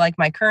 or like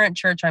my current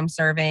church I'm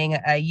serving,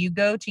 you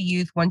go to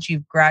youth once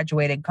you've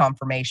graduated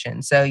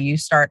confirmation. So you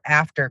start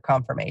after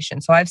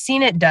confirmation. So I've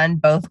seen it done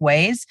both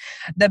ways.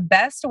 The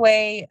best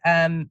way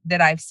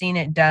that I've seen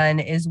it done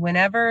is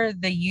whenever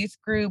the youth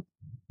group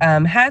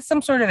has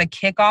some sort of a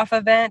kickoff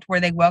event where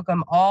they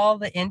welcome all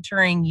the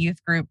entering youth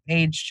group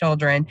age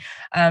children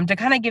to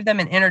kind of give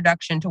them an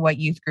introduction to what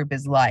youth group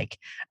is like.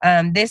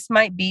 This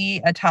might be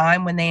a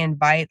time when they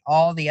invite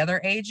all the other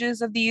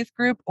ages of the youth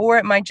group, or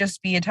it might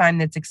just be a time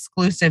that's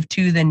exclusive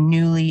to the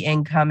newly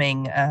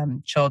incoming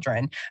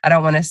children. I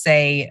don't want to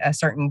say a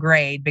certain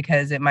grade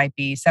because it might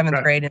be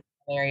seventh grade in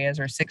some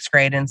areas or sixth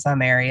grade in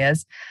some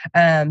areas,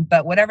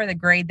 but whatever the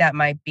grade that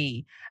might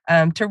be,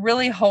 to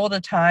really hold a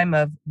time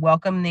of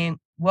welcoming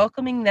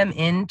them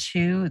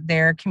into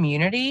their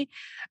community.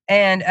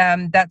 And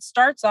that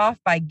starts off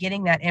by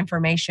getting that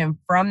information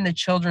from the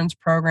children's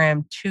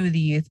program to the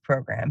youth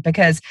program,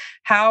 because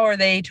how are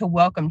they to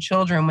welcome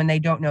children when they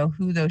don't know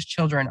who those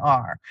children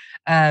are?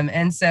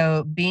 And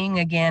so being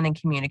again in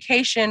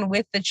communication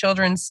with the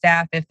children's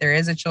staff, if there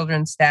is a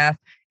children's staff,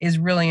 is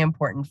really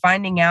important.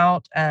 Finding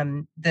out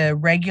the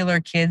regular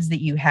kids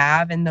that you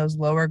have in those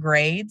lower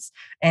grades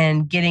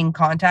and getting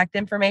contact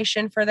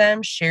information for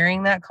them,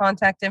 sharing that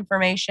contact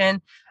information,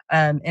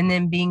 and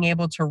then being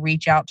able to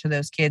reach out to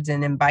those kids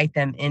and invite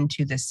them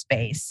into the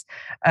space.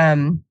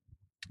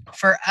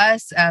 For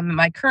us,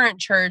 my current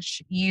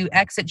church, you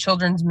exit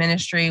children's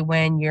ministry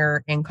when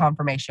you're in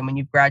confirmation, when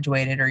you've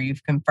graduated or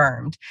you've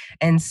confirmed.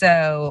 And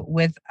so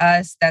with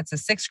us, that's a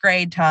sixth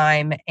grade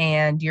time,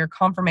 and your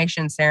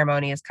confirmation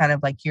ceremony is kind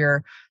of like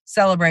your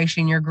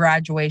celebration, your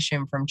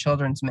graduation from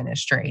children's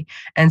ministry.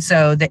 And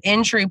so the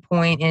entry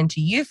point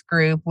into youth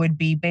group would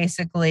be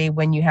basically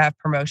when you have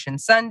promotion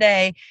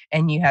Sunday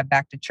and you have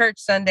back to church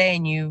Sunday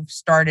and you've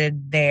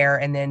started there,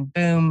 and then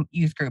boom,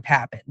 youth group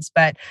happens.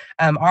 But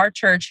our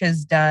church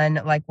has done,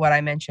 like what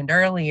I mentioned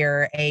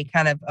earlier, a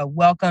kind of a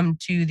welcome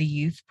to the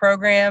youth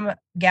program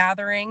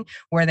gathering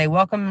where they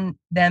welcome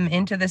them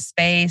into the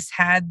space,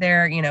 had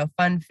their,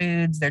 fun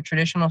foods, their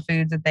traditional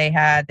foods that they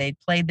had. They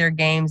played their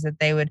games that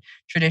they would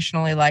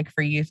traditionally like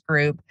for youth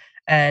group,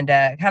 and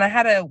kind of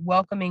had a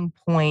welcoming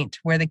point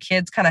where the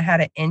kids kind of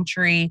had an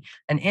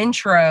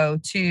intro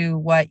to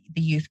what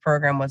the youth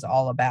program was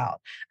all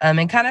about.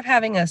 And kind of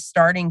having a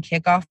starting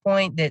kickoff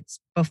point that's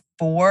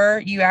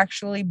before you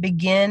actually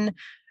begin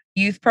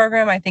youth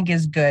program, I think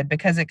is good,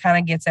 because it kind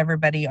of gets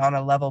everybody on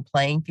a level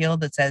playing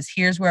field that says,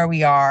 here's where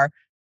we are.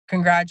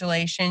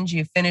 Congratulations,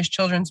 you finished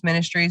children's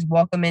ministries.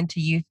 Welcome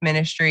into youth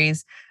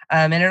ministries.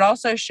 And it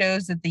also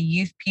shows that the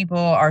youth people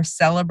are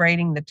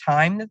celebrating the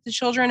time that the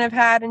children have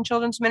had in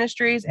children's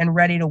ministries and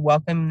ready to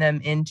welcome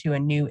them into a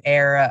new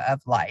era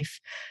of life.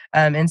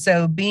 And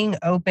so being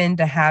open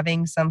to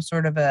having some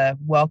sort of a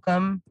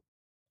welcome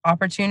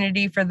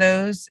opportunity for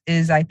those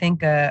is, I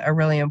think, a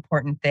really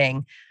important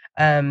thing.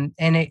 And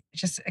it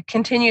just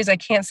continues. I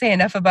can't say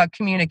enough about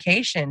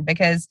communication,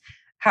 because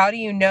how do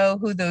you know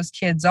who those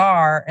kids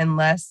are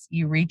unless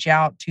you reach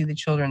out to the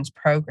children's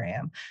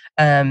program?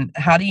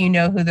 How do you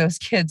know who those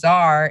kids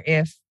are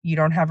if you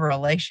don't have a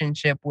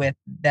relationship with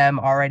them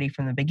already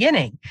from the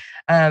beginning?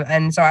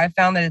 And so I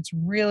found that it's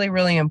really,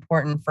 really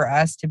important for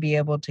us to be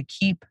able to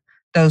keep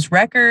those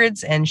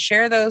records and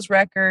share those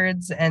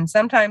records. And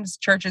sometimes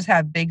churches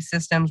have big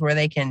systems where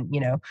they can,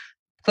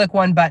 click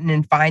one button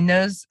and find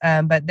those.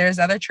 But there's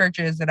other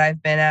churches that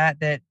I've been at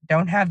that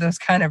don't have those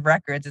kind of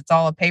records. It's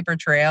all a paper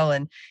trail.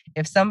 And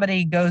if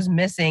somebody goes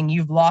missing,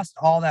 you've lost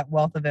all that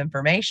wealth of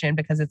information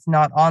because it's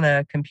not on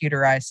a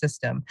computerized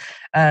system.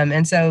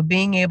 And so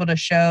being able to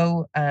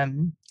show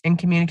and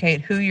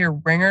communicate who your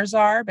ringers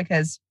are,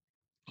 because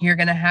you're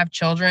going to have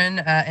children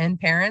and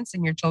parents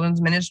in your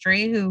children's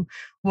ministry who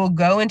will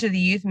go into the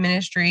youth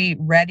ministry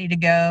ready to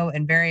go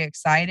and very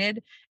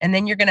excited. And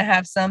then you're going to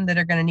have some that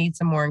are going to need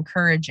some more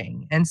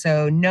encouraging. And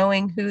so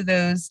knowing who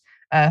those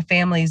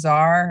families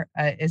are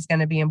is going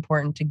to be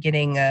important to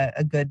getting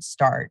a good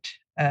start.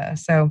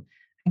 So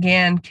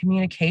again,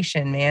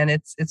 communication, man,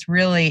 it's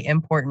really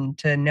important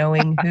to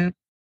knowing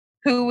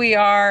who we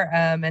are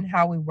and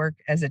how we work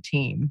as a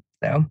team.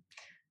 So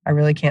I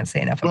really can't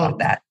say enough about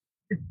that.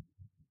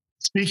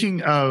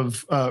 Speaking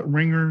of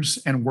ringers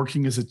and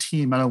working as a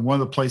team, I know one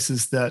of the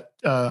places that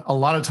a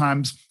lot of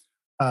times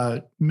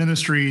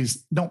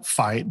ministries don't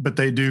fight, but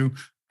they do,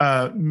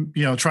 try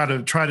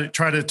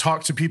to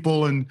talk to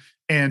people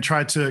and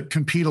try to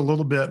compete a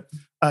little bit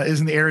is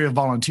in the area of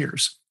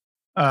volunteers.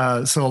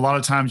 So a lot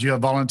of times you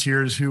have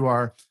volunteers who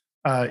are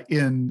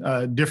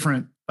in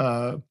different,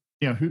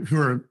 who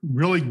are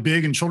really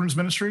big in children's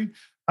ministry.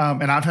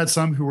 And I've had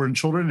some who were in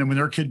children, and when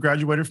their kid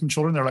graduated from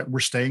children, they're like, we're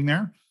staying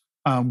there.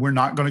 We're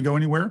not going to go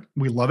anywhere.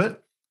 We love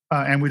it.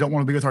 And we don't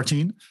want to be with our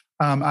teen.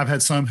 I've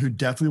had some who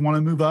definitely want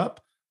to move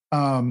up.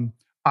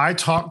 I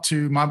talked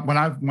to when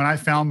I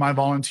found my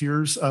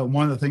volunteers,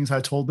 one of the things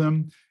I told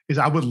them is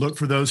I would look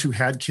for those who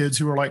had kids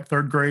who were like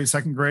third grade,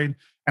 second grade.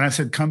 And I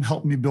said, come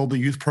help me build the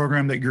youth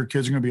program that your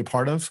kids are going to be a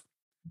part of.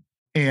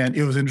 And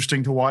it was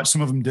interesting to watch.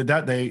 Some of them did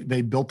that.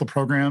 They built the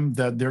program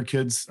that their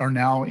kids are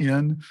now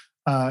in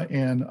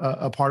and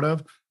a part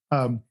of.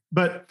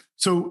 But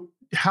so,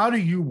 how do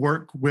you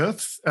work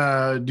with?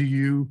 Do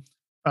you,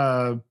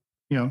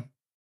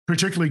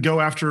 particularly go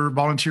after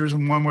volunteers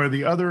in one way or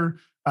the other?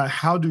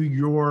 How do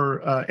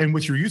your and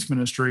with your youth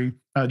ministry,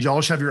 do y'all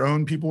just have your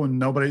own people and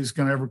nobody's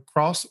going to ever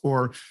cross,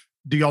 or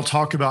do y'all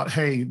talk about,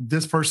 hey,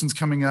 this person's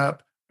coming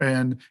up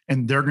and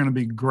they're going to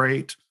be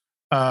great,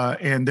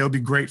 and they'll be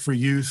great for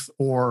youth,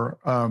 or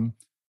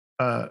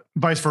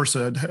vice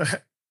versa?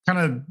 Kind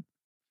of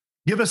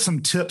give us some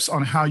tips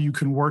on how you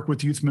can work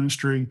with youth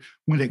ministry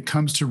when it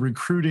comes to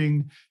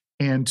recruiting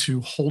and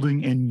to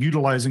holding and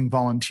utilizing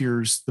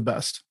volunteers the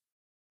best.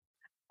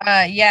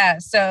 Yeah.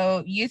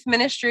 So youth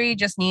ministry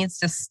just needs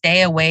to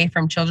stay away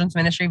from children's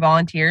ministry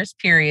volunteers,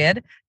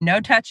 period.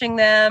 No touching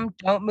them.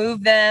 Don't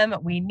move them.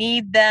 We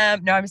need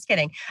them. No, I'm just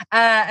kidding.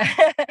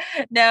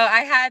 No,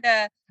 I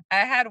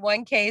had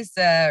one case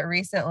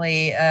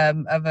recently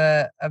of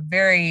a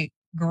very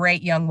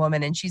great young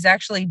woman, and she's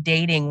actually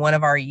dating one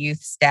of our youth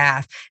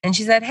staff. And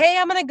she said, "Hey,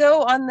 I'm going to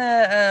go on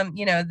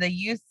the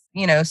youth,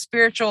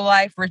 spiritual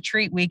life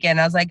retreat weekend."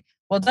 I was like,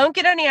 "Well, don't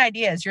get any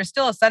ideas. You're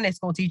still a Sunday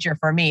school teacher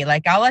for me.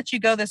 Like, I'll let you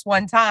go this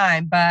one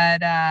time,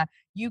 but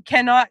you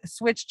cannot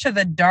switch to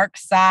the dark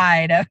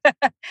side."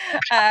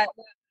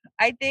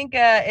 I think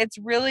it's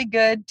really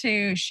good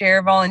to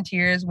share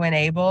volunteers when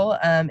able.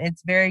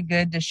 It's very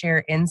good to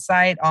share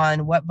insight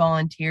on what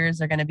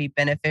volunteers are going to be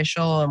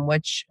beneficial and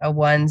which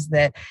ones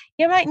that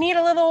you might need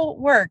a little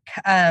work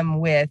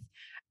with.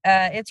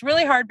 It's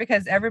really hard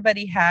because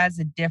everybody has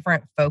a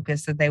different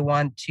focus that they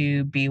want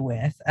to be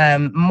with.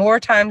 More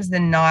times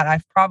than not,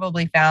 I've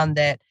probably found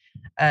that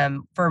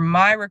for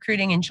my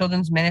recruiting in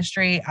children's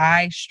ministry,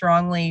 I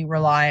strongly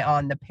rely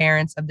on the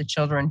parents of the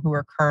children who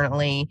are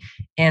currently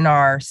in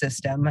our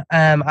system.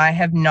 I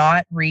have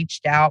not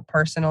reached out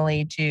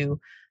personally to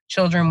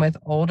children with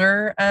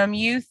older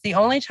youth. The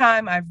only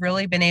time I've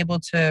really been able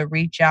to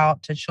reach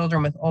out to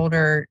children with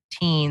older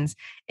teens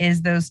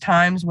is those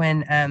times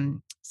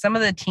when some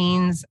of the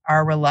teens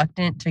are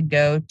reluctant to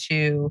go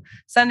to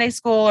Sunday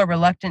school or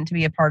reluctant to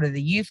be a part of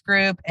the youth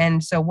group.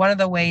 And so one of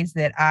the ways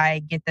that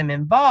I get them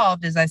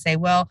involved is I say,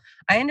 "Well,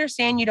 I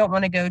understand you don't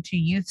want to go to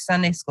youth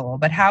Sunday school,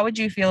 but how would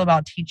you feel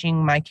about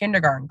teaching my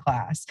kindergarten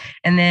class?"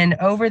 And then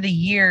over the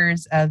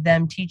years of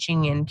them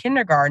teaching in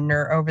kindergarten,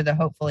 or over the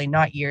hopefully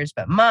not years,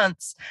 but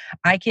months,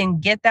 I can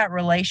get that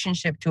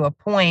relationship to a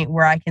point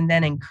where I can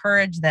then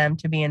encourage them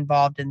to be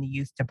involved in the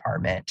youth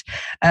department.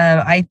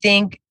 I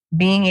think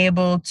being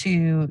able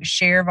to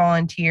share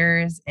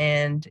volunteers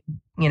and,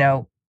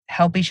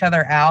 help each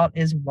other out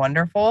is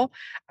wonderful.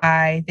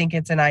 I think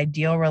it's an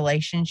ideal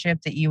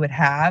relationship that you would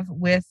have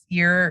with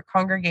your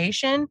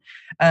congregation.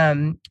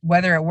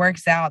 Whether it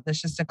works out,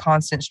 that's just a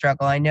constant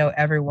struggle. I know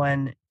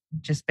everyone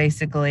just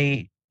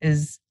basically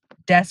is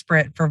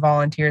desperate for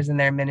volunteers in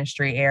their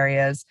ministry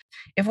areas.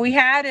 If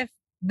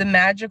the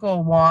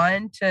magical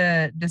wand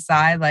to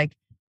decide, like,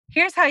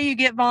 here's how you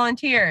get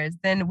volunteers,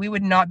 then we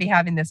would not be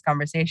having this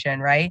conversation,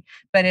 right?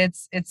 But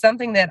it's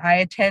something that I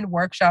attend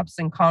workshops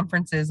and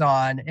conferences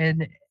on,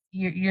 and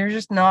you're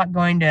just not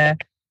going to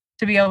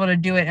be able to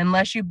do it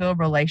unless you build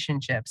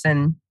relationships.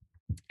 And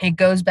it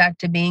goes back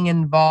to being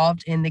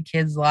involved in the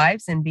kids'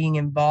 lives and being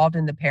involved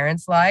in the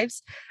parents'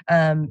 lives,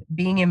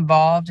 being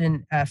involved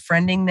in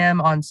friending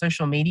them on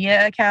social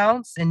media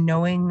accounts and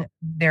knowing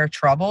their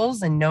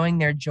troubles and knowing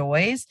their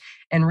joys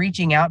and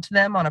reaching out to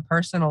them on a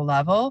personal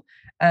level.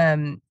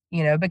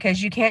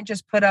 Because you can't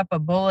just put up a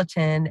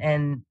bulletin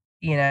and,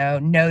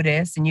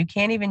 notice, and you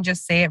can't even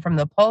just say it from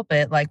the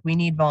pulpit, like, we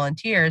need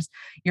volunteers.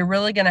 You're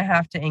really going to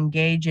have to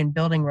engage in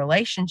building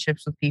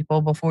relationships with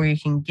people before you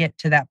can get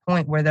to that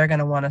point where they're going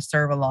to want to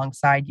serve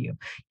alongside you.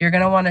 You're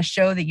going to want to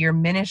show that your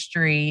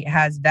ministry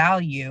has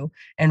value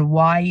and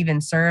why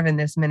even serve in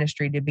this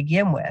ministry to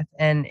begin with.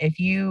 And if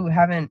you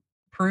haven't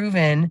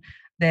proven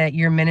that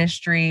your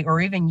ministry,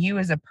 or even you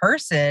as a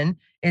person,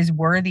 is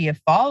worthy of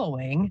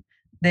following,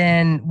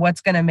 then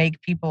what's going to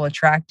make people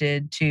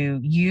attracted to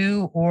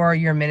you or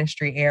your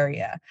ministry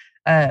area?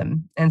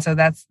 And so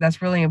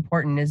that's really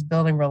important, is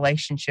building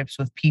relationships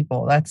with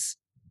people. That's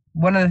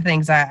one of the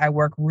things I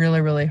work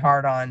really, really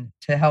hard on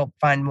to help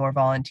find more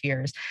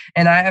volunteers.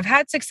 And I've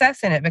had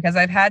success in it because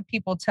I've had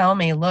people tell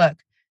me,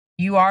 "Look,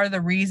 you are the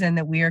reason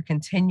that we are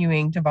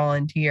continuing to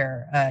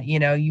volunteer.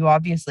 You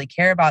obviously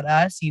care about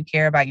us. You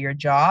care about your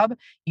job.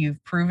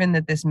 You've proven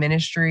that this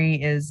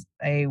ministry is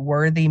a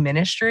worthy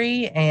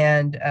ministry,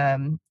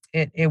 and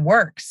it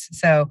works."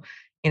 So,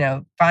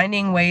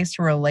 finding ways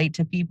to relate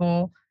to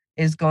people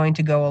is going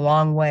to go a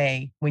long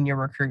way when you're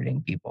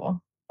recruiting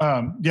people.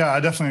 Yeah, I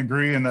definitely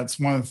agree, and that's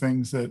one of the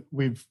things that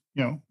we've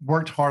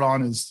worked hard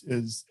on.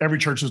 Is every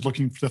church is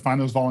looking to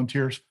find those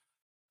volunteers.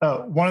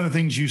 One of the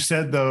things you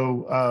said,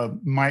 though,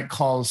 might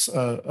cause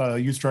a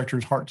youth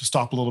director's heart to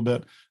stop a little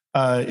bit.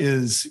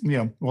 Is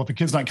well, if the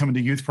kid's not coming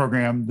to youth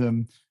program,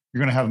 then you're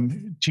going to have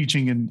them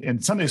teaching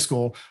in Sunday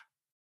school.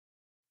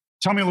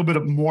 Tell me a little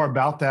bit more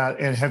about that,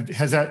 and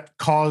has that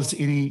caused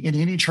in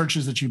any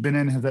churches that you've been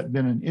in? Has that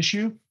been an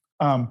issue?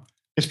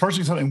 It's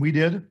personally something we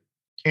did,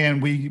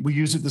 and we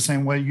use it the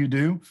same way you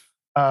do.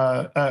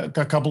 A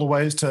couple of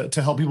ways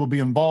to help people be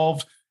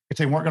involved. If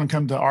they weren't going to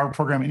come to our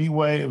program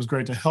anyway, it was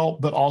great to help.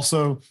 But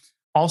also,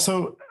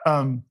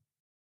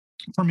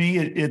 for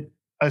me,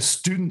 a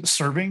student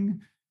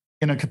serving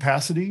in a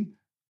capacity,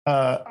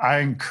 I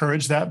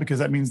encourage that, because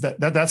that means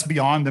that's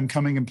beyond them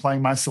coming and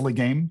playing my silly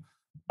game,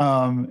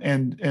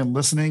 and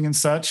listening and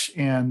such.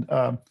 And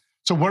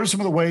so, what are some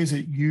of the ways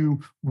that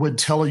you would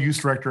tell a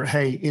youth director,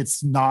 "Hey,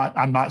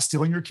 I'm not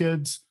stealing your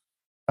kids.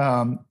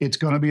 It's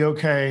going to be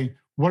okay."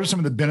 What are some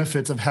of the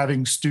benefits of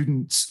having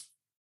students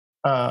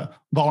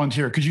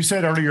volunteer? Because you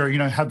said earlier,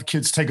 have the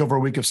kids take over a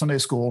week of Sunday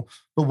school.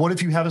 But what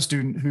if you have a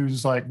student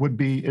who's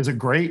is a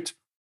great,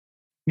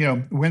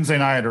 Wednesday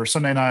night or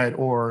Sunday night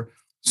or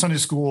Sunday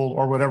school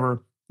or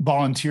whatever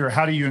volunteer?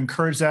 How do you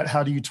encourage that?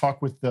 How do you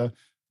talk with the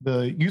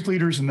youth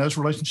leaders and those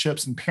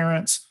relationships and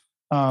parents?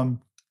 And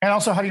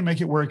also, how do you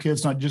make it where a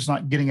kid's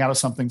not getting out of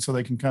something so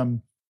they can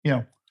come,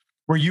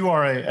 where you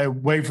are a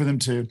way for them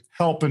to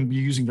help and be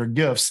using their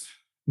gifts,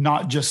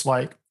 not just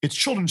like it's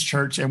children's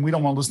church and we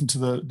don't want to listen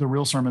to the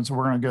real sermon, so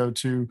we're going to go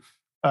to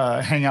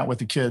hang out with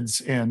the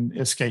kids and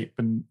escape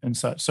and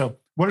such. So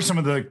what are some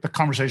of the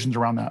conversations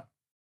around that?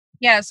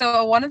 Yeah.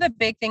 So one of the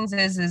big things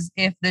is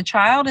if the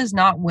child is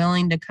not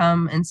willing to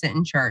come and sit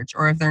in church,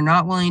 or if they're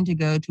not willing to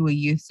go to a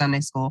youth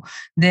Sunday school,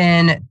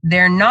 then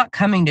they're not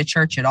coming to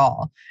church at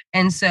all.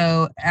 And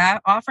so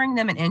offering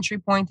them an entry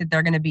point that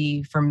they're going to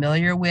be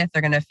familiar with,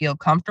 they're going to feel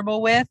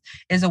comfortable with,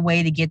 is a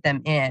way to get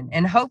them in.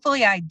 And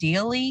hopefully,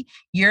 ideally,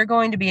 you're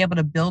going to be able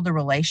to build a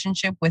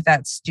relationship with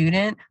that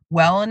student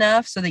well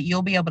enough so that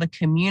you'll be able to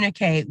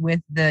communicate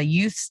with the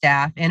youth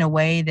staff in a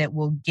way that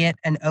will get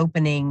an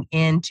opening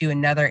into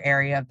another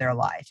area of their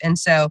life. And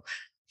so,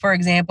 for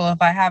example,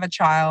 if I have a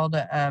child,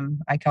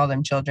 I call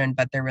them children,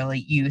 but they're really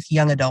youth,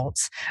 young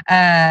adults. If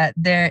I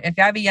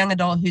have a young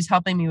adult who's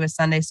helping me with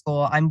Sunday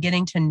school, I'm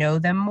getting to know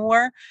them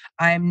more.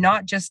 I'm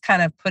not just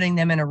kind of putting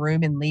them in a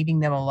room and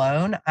leaving them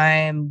alone.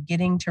 I'm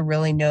getting to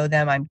really know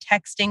them. I'm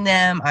texting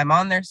them. I'm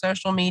on their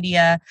social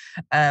media.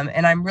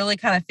 And I'm really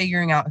kind of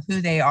figuring out who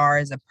they are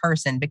as a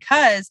person,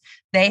 because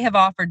they have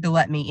offered to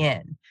let me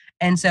in.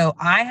 And so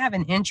I have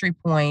an entry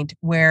point,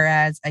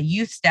 whereas a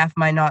youth staff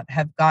might not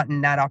have gotten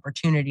that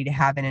opportunity to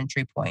have an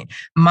entry point.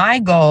 My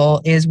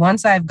goal is,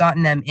 once I've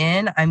gotten them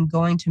in, I'm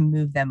going to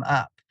move them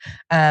up.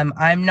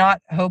 I'm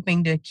not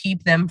hoping to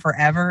keep them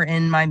forever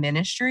in my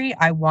ministry.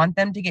 I want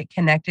them to get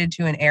connected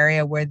to an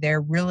area where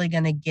they're really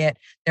going to get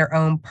their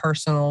own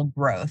personal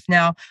growth.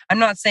 Now, I'm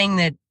not saying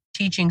that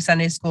teaching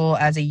Sunday school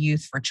as a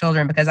youth for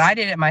children, because I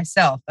did it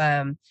myself.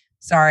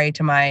 Sorry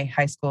to my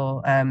high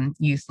school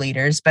youth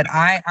leaders, but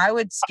I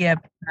would skip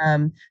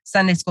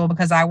Sunday school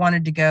because I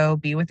wanted to go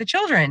be with the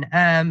children,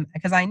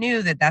 because I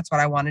knew that that's what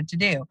I wanted to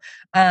do.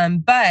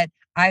 But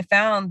I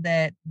found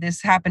that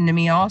this happened to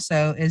me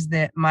also, is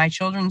that my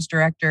children's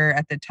director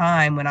at the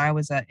time when I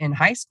was in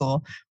high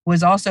school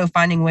was also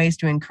finding ways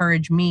to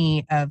encourage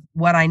me of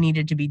what I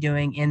needed to be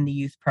doing in the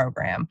youth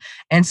program.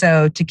 And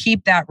so to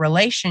keep that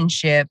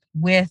relationship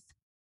with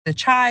the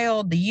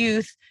child, the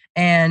youth,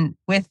 and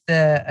with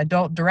the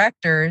adult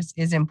directors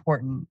is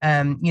important.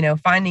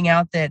 Finding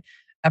out that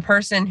a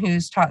person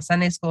who's taught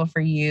Sunday school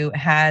for you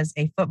has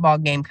a football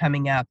game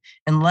coming up,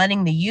 and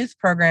letting the youth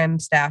program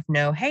staff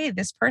know, hey,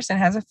 this person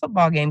has a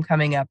football game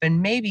coming up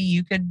and maybe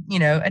you could,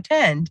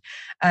 attend.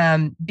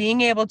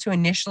 Being able to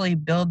initially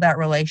build that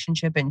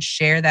relationship and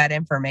share that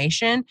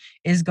information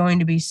is going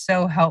to be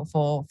so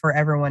helpful for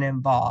everyone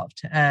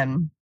involved.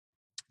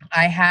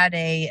 I had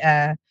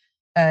a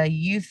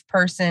youth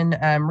person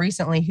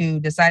recently who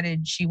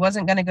decided she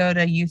wasn't going to go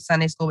to youth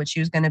Sunday school, but she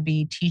was going to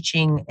be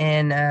teaching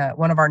in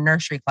one of our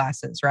nursery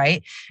classes,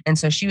 right? And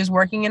so she was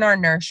working in our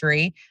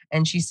nursery,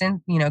 and she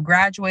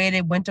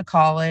graduated, went to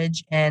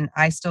college, and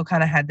I still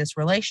kind of had this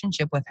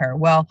relationship with her.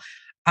 Well,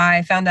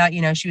 I found out,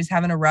 she was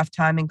having a rough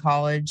time in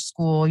college.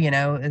 School,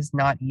 is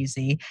not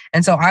easy.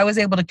 And so I was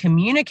able to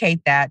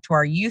communicate that to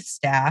our youth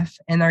staff,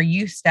 and our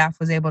youth staff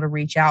was able to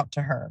reach out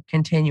to her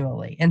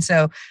continually. And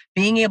so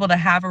being able to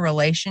have a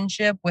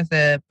relationship with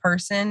a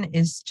person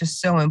is just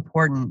so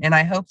important. And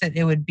I hope that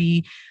it would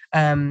be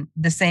the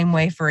same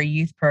way for a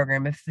youth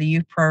program. If the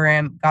youth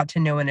program got to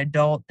know an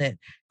adult that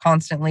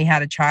constantly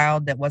had a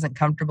child that wasn't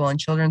comfortable in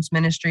children's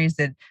ministries,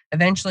 that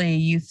eventually a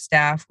youth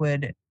staff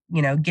would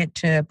get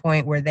to a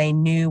point where they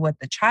knew what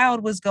the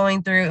child was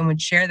going through and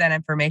would share that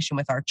information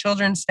with our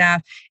children's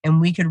staff, and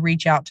we could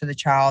reach out to the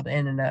child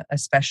in a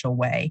special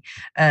way.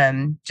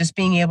 Just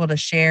being able to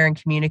share and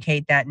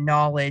communicate that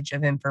knowledge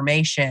of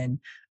information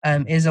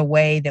is a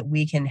way that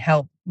we can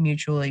help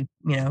mutually,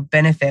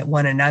 benefit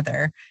one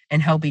another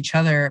and help each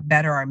other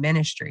better our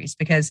ministries.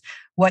 Because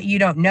what you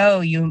don't know,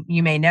 you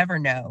may never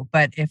know.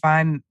 But if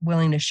I'm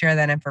willing to share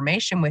that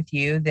information with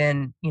you,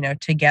 then,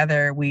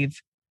 together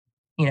we've,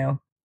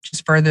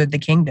 just furthered the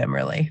kingdom,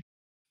 really.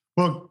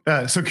 Well,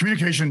 so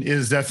communication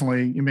is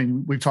definitely,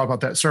 we've talked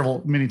about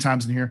that many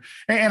times in here.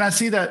 And I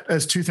see that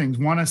as two things.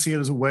 One, I see it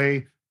as a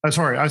way,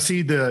 I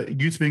see the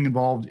youth being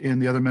involved in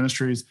the other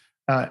ministries.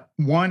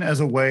 One, as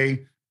a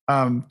way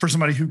for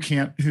somebody who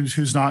can't,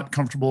 who's not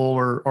comfortable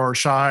or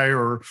shy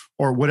or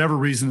whatever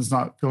reason is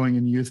not going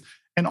in youth.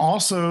 And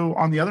also,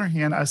 on the other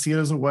hand, I see it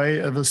as a way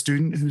of a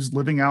student who's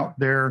living out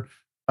their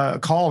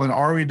call and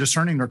already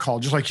discerning their call.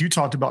 Just like you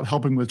talked about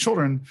helping with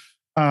children,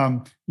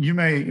 I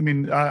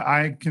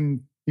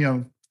can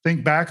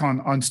think back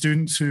on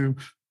students who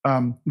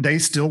they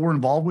still were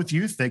involved with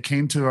youth. They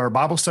came to our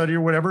Bible study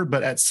or whatever,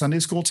 but at Sunday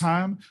school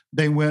time,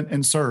 they went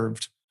and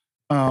served.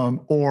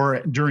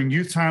 Or during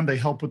youth time, they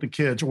helped with the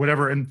kids or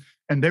whatever. And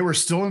they were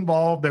still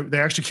involved. They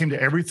actually came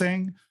to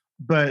everything,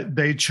 but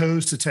they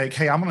chose to take,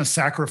 hey, I'm going to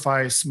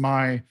sacrifice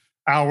my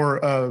hour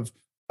of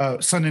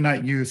Sunday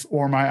night youth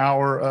or my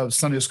hour of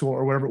Sunday school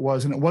or whatever it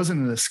was. And it wasn't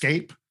an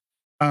escape.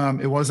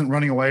 It wasn't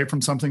running away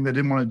from something they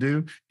didn't want to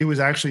do. It was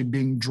actually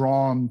being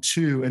drawn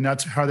to, and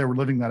that's how they were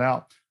living that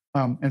out.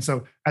 And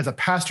so as a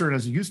pastor and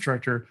as a youth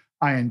director,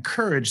 I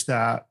encourage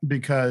that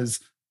because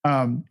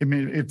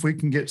if we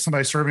can get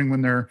somebody serving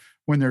when they're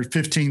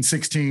 15,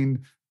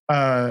 16,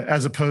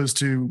 as opposed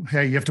to,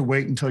 hey, you have to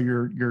wait until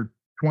you're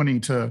 20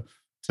 to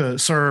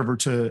serve or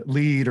to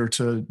lead or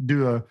to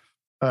do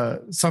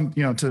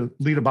to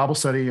lead a Bible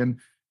study.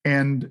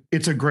 And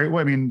it's a great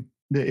way. I mean,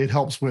 it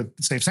helps with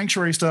safe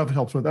sanctuary stuff. It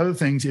helps with other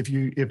things. If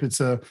it's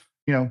my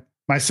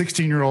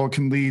 16-year-old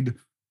can lead,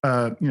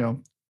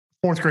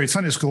 fourth grade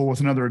Sunday school with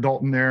another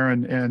adult in there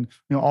and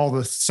all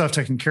the stuff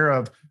taken care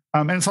of.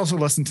 And it's also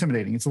less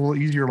intimidating. It's a little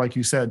easier, like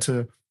you said,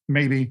 to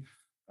maybe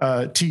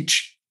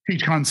teach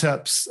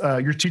concepts.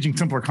 You're teaching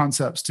simpler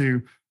concepts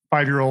to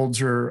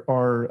 5-year-olds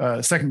or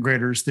second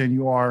graders than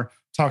you are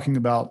talking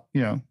about,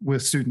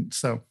 with students.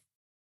 So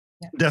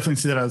definitely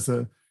see that as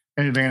an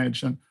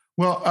advantage. And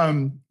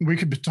we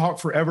could talk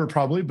forever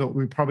probably, but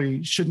we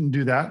probably shouldn't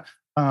do that.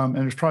 And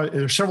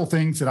there's several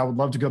things that I would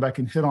love to go back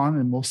and hit on,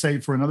 and we'll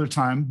save for another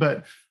time.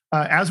 But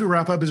as we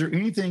wrap up, is there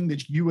anything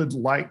that you would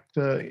like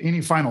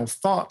any final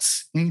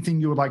thoughts, anything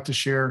you would like to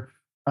share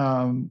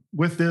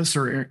with this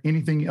or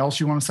anything else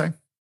you want to say?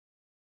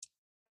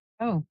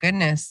 Oh,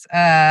 goodness.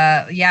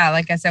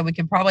 Like I said, we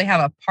could probably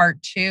have a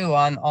part 2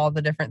 on all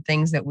the different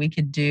things that we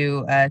could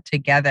do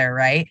together,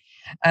 right?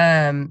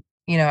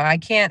 I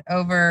can't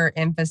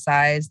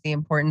overemphasize the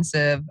importance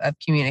of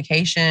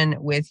communication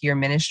with your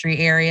ministry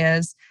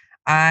areas.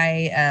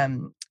 I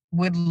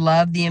would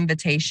love the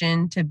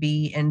invitation to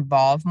be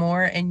involved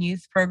more in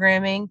youth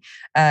programming.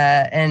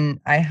 And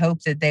I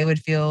hope that they would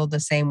feel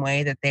the same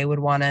way, that they would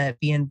want to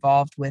be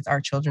involved with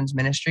our children's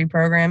ministry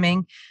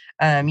programming.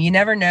 You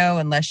never know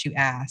unless you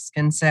ask.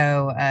 And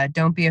so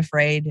don't be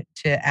afraid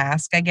to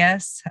ask, I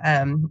guess.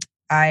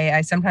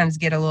 I sometimes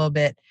get a little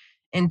bit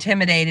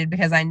intimidated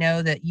because I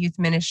know that youth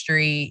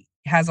ministry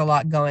has a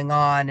lot going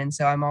on. And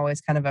so I'm always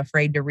kind of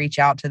afraid to reach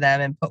out to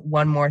them and put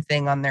one more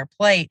thing on their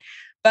plate.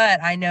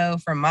 But I know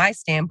from my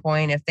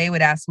standpoint, if they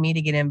would ask me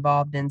to get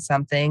involved in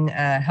something,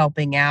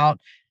 helping out,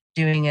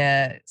 doing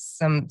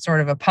some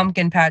sort of a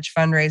pumpkin patch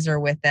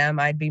fundraiser with them,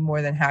 I'd be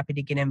more than happy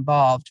to get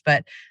involved.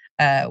 But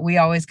we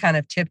always kind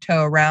of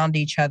tiptoe around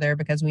each other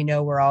because we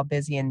know we're all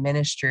busy in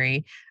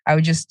ministry. I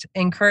would just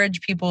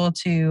encourage people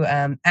to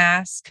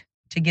ask,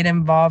 to get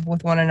involved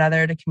with one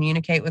another, to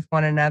communicate with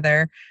one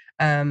another.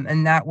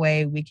 And that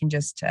way we can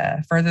just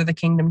further the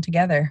kingdom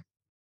together.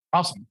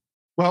 Awesome.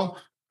 Well,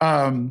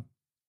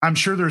 I'm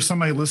sure there's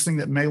somebody listening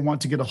that may want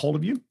to get a hold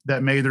of you,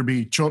 that may either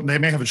be children, they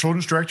may have a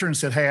children's director and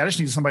said, hey, I just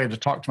need somebody to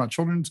talk to my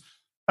children's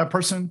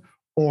person,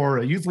 or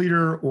a youth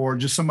leader, or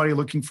just somebody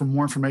looking for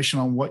more information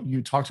on what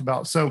you talked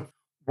about. So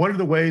what are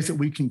the ways that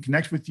we can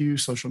connect with you?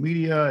 Social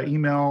media,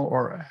 email,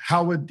 or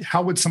how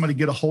would somebody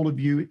get a hold of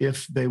you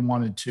if they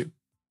wanted to?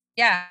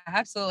 Yeah,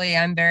 absolutely.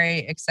 I'm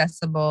very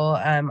accessible.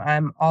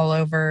 I'm all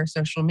over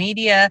social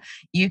media.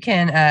 You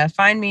can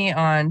find me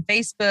on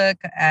Facebook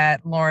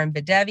at Lauren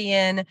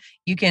Bedevian.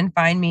 You can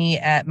find me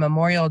at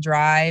Memorial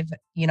Drive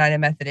United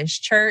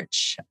Methodist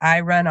Church.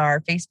 I run our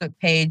Facebook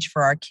page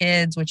for our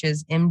kids, which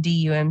is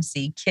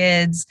MDUMC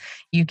Kids.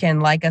 You can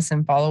like us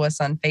and follow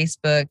us on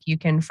Facebook. You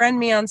can friend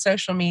me on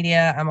social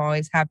media. I'm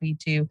always happy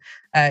to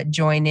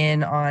join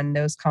in on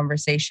those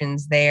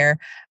conversations there.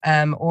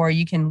 Or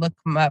you can look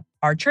up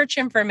our church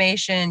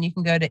information. You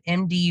can go to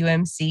mdumc.org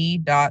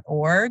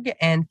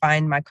and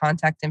find my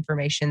contact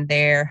information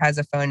there. Has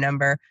a phone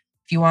number.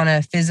 If you want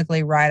to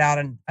physically write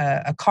out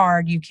a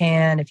card, you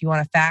can. If you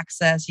want to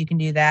fax us, you can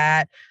do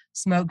that.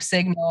 Smoke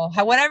signal,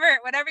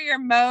 whatever your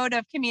mode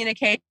of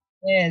communication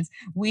is,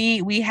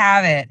 we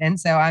have it. And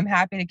so I'm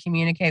happy to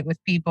communicate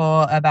with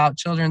people about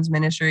children's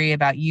ministry,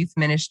 about youth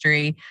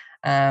ministry,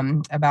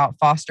 about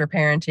foster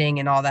parenting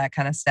and all that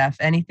kind of stuff.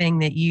 Anything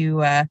that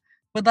you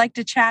would like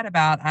to chat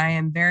about, I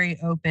am very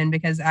open,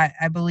 because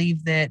I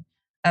believe that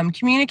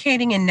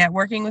communicating and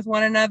networking with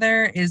one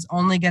another is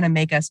only going to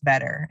make us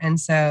better. And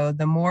so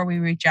the more we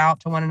reach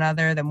out to one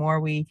another, the more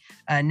we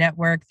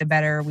network, the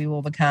better we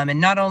will become. And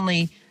not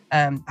only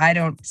I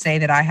don't say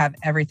that I have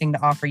everything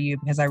to offer you,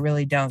 because I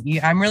really don't.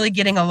 I'm really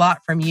getting a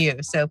lot from you.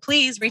 So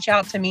please reach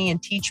out to me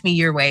and teach me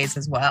your ways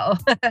as well.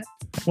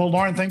 Well,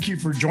 Lauren, thank you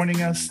for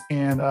joining us.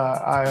 And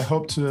I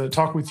hope to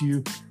talk with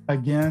you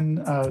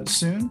again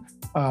soon.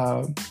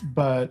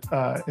 But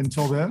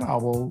until then, I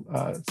will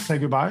say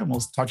goodbye and we'll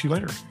talk to you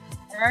later.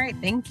 All right.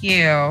 Thank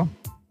you.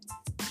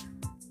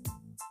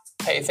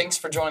 Hey, thanks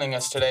for joining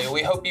us today.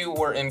 We hope you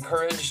were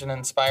encouraged and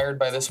inspired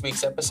by this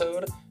week's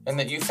episode, and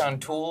that you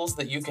found tools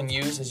that you can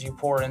use as you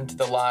pour into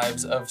the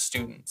lives of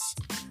students.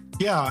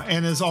 Yeah,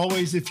 and as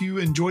always, if you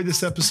enjoyed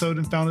this episode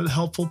and found it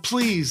helpful,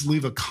 please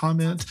leave a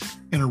comment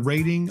and a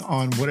rating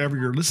on whatever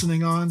you're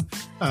listening on.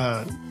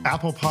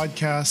 Apple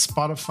Podcasts,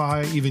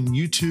 Spotify, even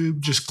YouTube.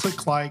 Just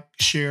click like,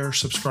 share,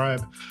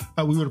 subscribe.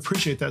 We would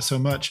appreciate that so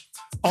much.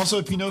 Also,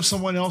 if you know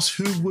someone else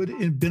who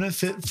would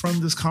benefit from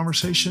this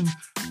conversation,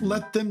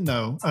 let them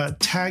know.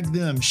 Tag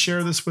them,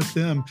 share this with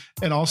them,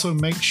 and also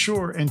make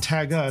sure and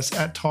tag us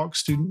at Talk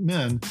Student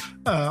Men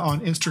on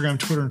Instagram,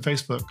 Twitter, and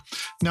Facebook.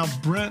 Now,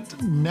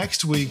 Brent,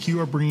 next week you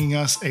are bringing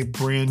us a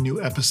brand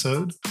new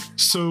episode.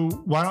 So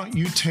why don't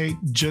you take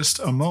just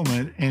a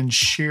moment and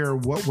share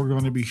what we're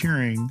going to be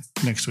hearing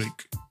next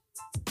week?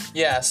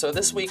 Yeah, so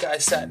this week I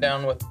sat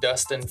down with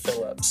Dustin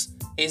Phillips.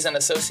 He's an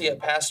associate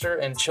pastor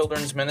and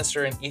children's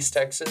minister in East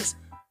Texas,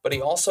 but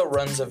he also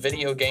runs a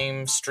video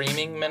game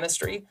streaming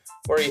ministry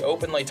where he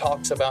openly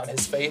talks about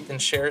his faith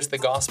and shares the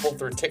gospel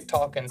through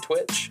TikTok and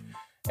Twitch.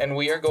 And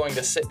we are going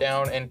to sit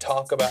down and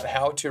talk about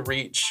how to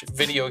reach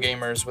video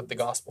gamers with the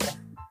gospel.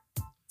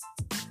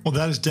 Well,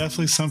 that is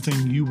definitely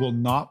something you will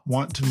not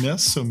want to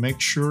miss. So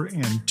make sure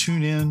and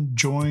tune in,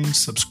 join,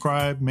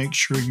 subscribe. Make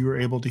sure you are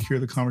able to hear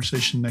the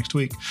conversation next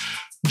week.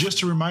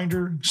 Just a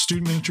reminder,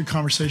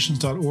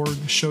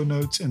 studentministryconversations.org, show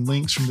notes and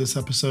links from this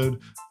episode.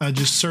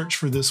 Just search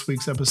for this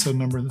week's episode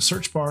number in the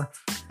search bar.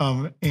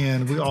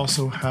 And we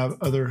also have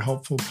other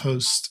helpful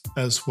posts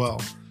as well.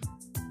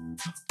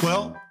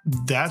 Well,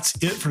 that's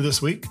it for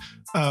this week.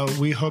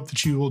 We hope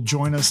that you will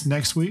join us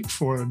next week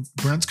for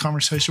Brent's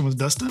conversation with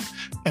Dustin,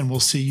 and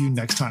we'll see you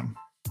next time.